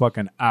guys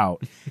fucking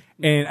out.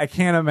 And I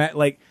can't imagine,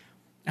 like,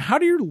 how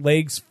do your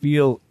legs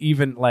feel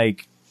even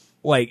like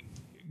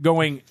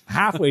going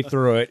halfway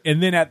through it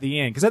and then at the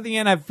end. Because at the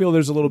end, I feel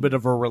there's a little bit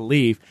of a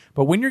relief.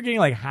 But when you're getting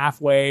like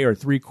halfway or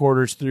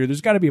 3/4 through,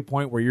 there's got to be a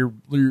point where your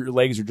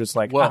legs are just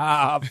like,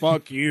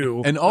 fuck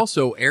you. And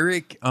also,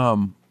 Eric,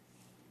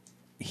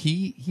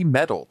 he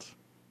medaled.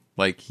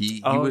 Like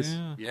he was.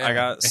 Yeah. I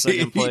got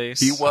second place.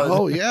 He was.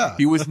 Oh yeah.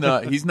 He was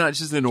not. He's not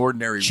just an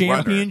ordinary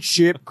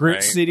Championship runner, Grit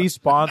right? City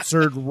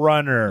sponsored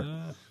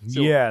runner.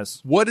 So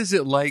yes. What is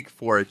it like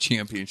for a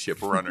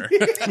championship runner?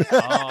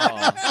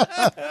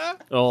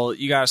 Well,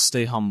 you gotta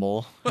stay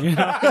humble, and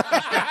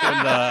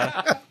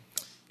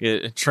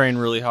train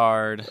really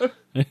hard.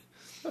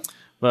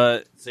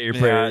 But Say your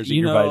prayers, eat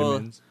your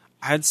vitamins.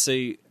 I'd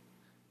say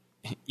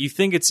you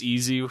think it's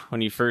easy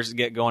when you first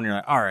get going. You're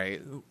like, all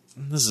right,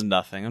 this is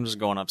nothing. I'm just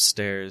going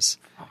upstairs,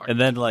 and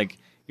then like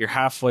you're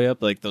halfway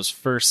up, like those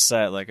first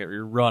set, like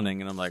you're running,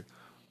 and I'm like,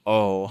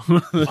 oh,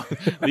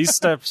 these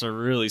steps are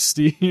really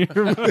steep.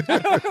 And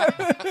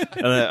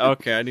then,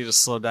 okay, I need to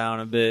slow down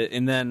a bit.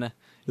 And then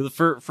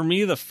for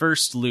me, the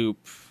first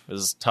loop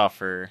is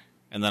tougher.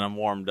 And then I'm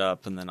warmed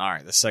up. And then, all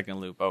right, the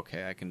second loop,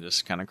 okay, I can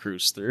just kind of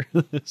cruise through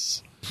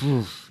this.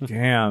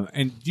 Damn.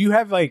 And do you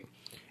have like,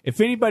 if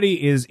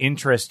anybody is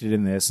interested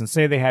in this and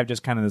say they have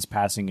just kind of this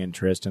passing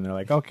interest and they're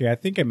like, okay, I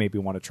think I maybe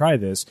want to try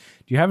this. Do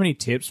you have any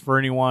tips for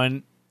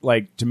anyone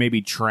like to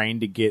maybe train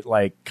to get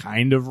like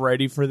kind of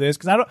ready for this?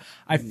 Because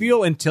I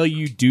feel until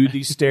you do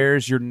these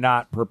stairs, you're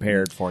not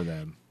prepared for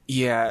them.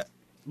 Yeah.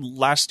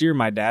 Last year,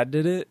 my dad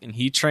did it, and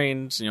he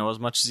trained, as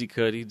much as he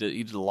could. He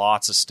did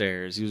lots of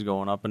stairs. He was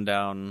going up and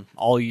down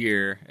all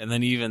year, and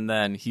then even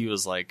then, he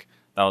was like,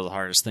 "That was the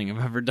hardest thing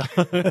I've ever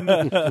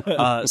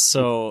done."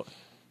 So,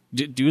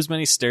 do as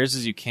many stairs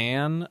as you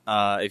can.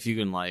 If you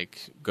can,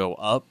 like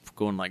go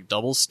in like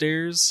double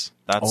stairs.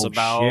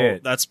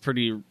 That's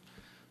pretty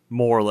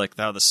more like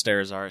how the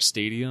stairs are at a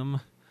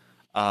stadium.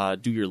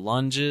 Do your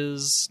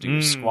lunges, do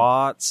your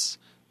squats,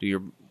 do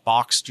your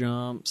box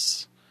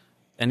jumps.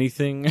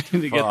 Anything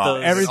to get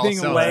those. Everything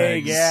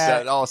leg, yeah.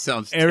 That all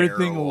sounds everything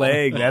terrible.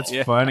 leg. That's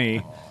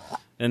funny.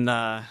 And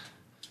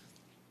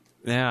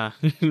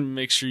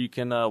make sure you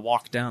can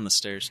walk down the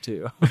stairs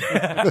too.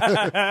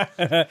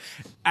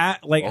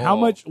 How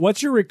much?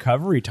 What's your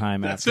recovery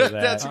time after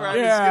that? That's right.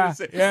 I was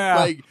gonna say. Yeah.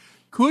 Like,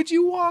 could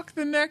you walk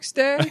the next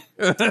day?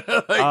 How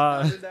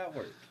did that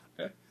work?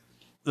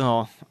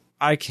 No,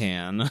 I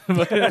can.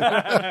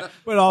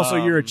 But also,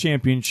 you're a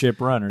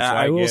championship runner. So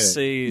I will get it.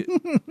 say,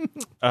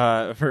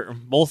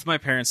 both my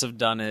parents have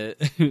done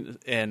it,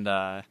 and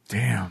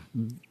damn,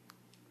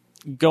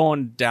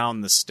 going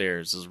down the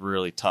stairs is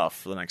really tough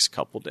for the next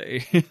couple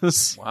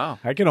days. Wow,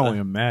 I can only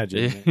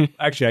imagine.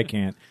 Actually, I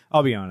can't.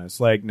 I'll be honest.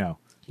 Like, no.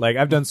 Like,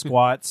 I've done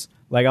squats.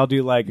 Like, I'll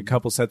do like a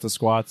couple sets of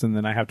squats, and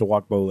then I have to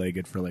walk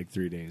bow-legged for like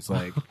 3 days.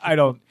 Like, I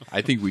don't.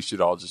 I think we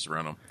should all just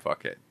run them.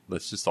 Fuck it.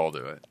 Let's just all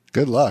do it.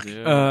 Good luck.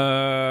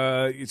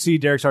 You see,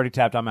 Derek's already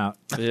tapped. I'm out.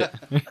 Yeah.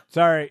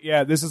 Sorry.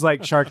 Yeah, this is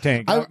like Shark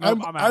Tank.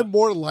 I'm out. I'm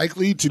more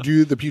likely to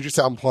do the Puget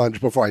Sound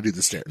plunge before I do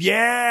the stairs.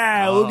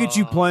 Yeah, we'll get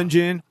you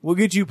plunging.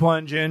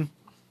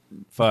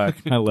 Fuck,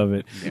 I love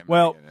it.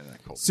 Well,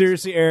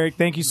 seriously, Eric,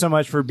 thank you so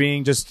much for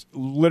being just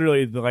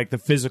literally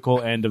the physical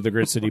end of the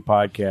Grit City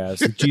podcast.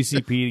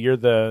 GCP, you're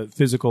the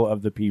physical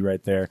of the P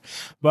right there.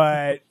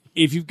 But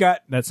if you've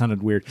got, that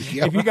sounded weird.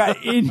 If you got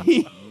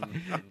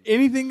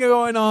anything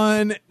going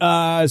on,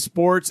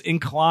 sports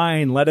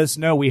incline, let us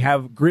know. We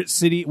have Grit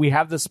City. We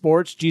have the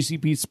sports,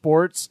 GCP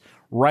Sports,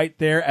 right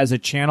there as a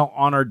channel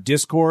on our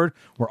Discord.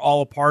 We're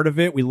all a part of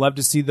it. We love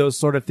to see those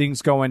sort of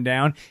things going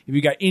down. If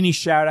you got any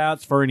shout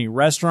outs for any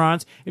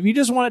restaurants, if you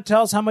just want to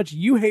tell us how much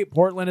you hate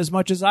Portland as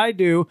much as I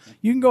do,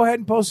 you can go ahead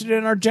and post it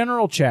in our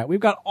general chat. We've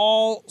got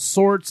all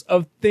sorts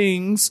of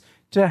things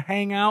to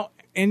hang out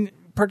and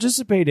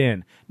participate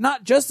in.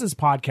 Not just this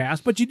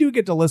podcast, but you do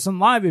get to listen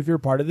live if you're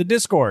part of the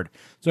Discord.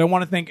 So I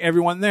want to thank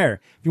everyone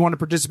there. If you want to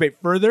participate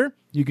further,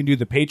 you can do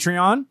the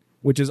Patreon,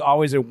 which is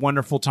always a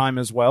wonderful time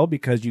as well,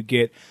 because you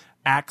get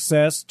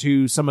access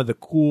to some of the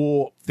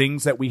cool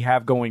things that we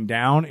have going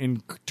down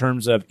in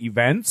terms of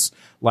events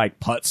like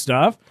putt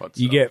stuff.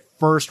 You get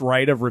first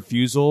right of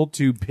refusal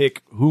to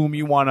pick whom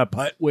you want to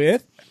putt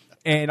with.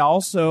 And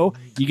also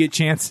you get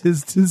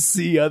chances to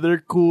see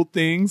other cool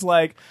things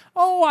like,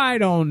 I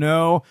don't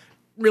know,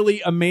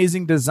 really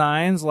amazing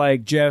designs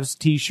like Jeff's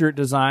t-shirt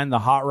design, the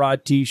Hot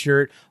Rod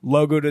t-shirt,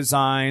 logo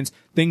designs,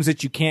 things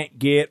that you can't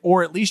get,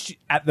 or at least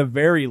at the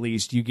very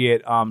least you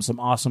get some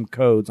awesome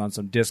codes on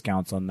some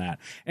discounts on that.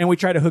 And we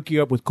try to hook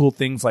you up with cool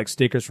things like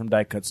stickers from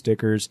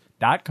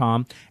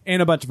diecutstickers.com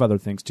and a bunch of other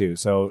things too.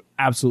 So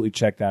absolutely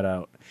check that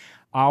out.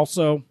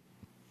 Also,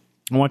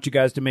 I want you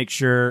guys to make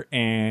sure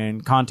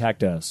and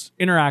contact us,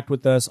 interact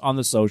with us on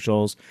the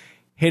socials.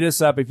 Hit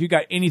us up if you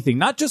got anything,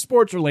 not just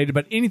sports related,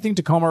 but anything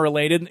Tacoma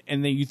related,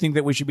 and that you think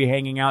that we should be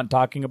hanging out and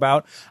talking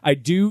about. I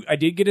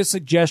did get a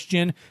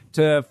suggestion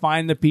to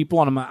find the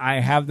people, and I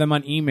have them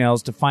on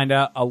emails to find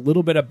out a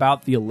little bit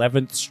about the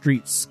 11th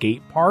Street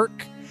Skate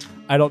Park.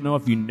 I don't know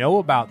if you know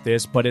about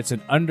this, but it's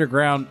an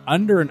underground,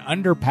 under an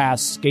underpass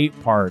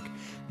skate park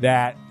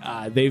that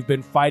they've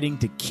been fighting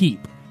to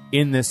keep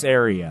in this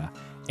area.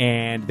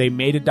 and they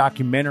made a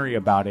documentary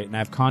about it, and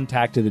I've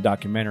contacted the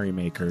documentary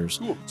makers.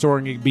 Cool. So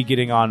we're going to be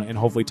getting on and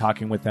hopefully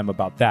talking with them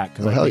about that,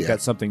 because I think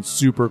that's something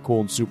super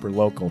cool and super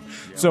local.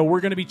 Yeah. So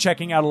we're going to be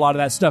checking out a lot of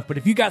that stuff. But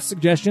if you got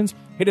suggestions,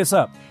 hit us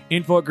up.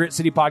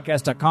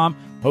 info@gritcitypodcast.com.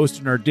 Post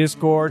in our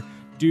Discord.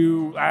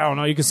 You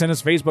can send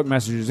us Facebook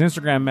messages,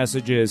 Instagram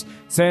messages,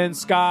 send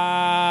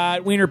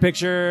Scott Wiener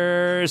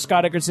pictures,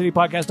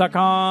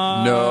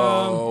 Scott@gritcitypodcast.com.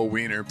 No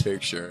wiener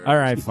picture. All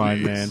right,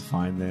 fine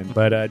then.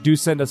 But do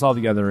send us all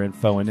the other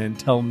info. And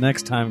until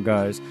next time,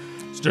 guys,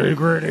 stay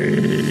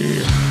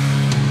gritty.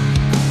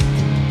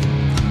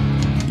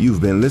 You've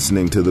been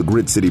listening to the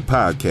Grit City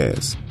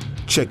Podcast.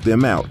 Check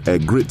them out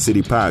at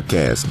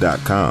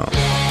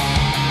gritcitypodcast.com.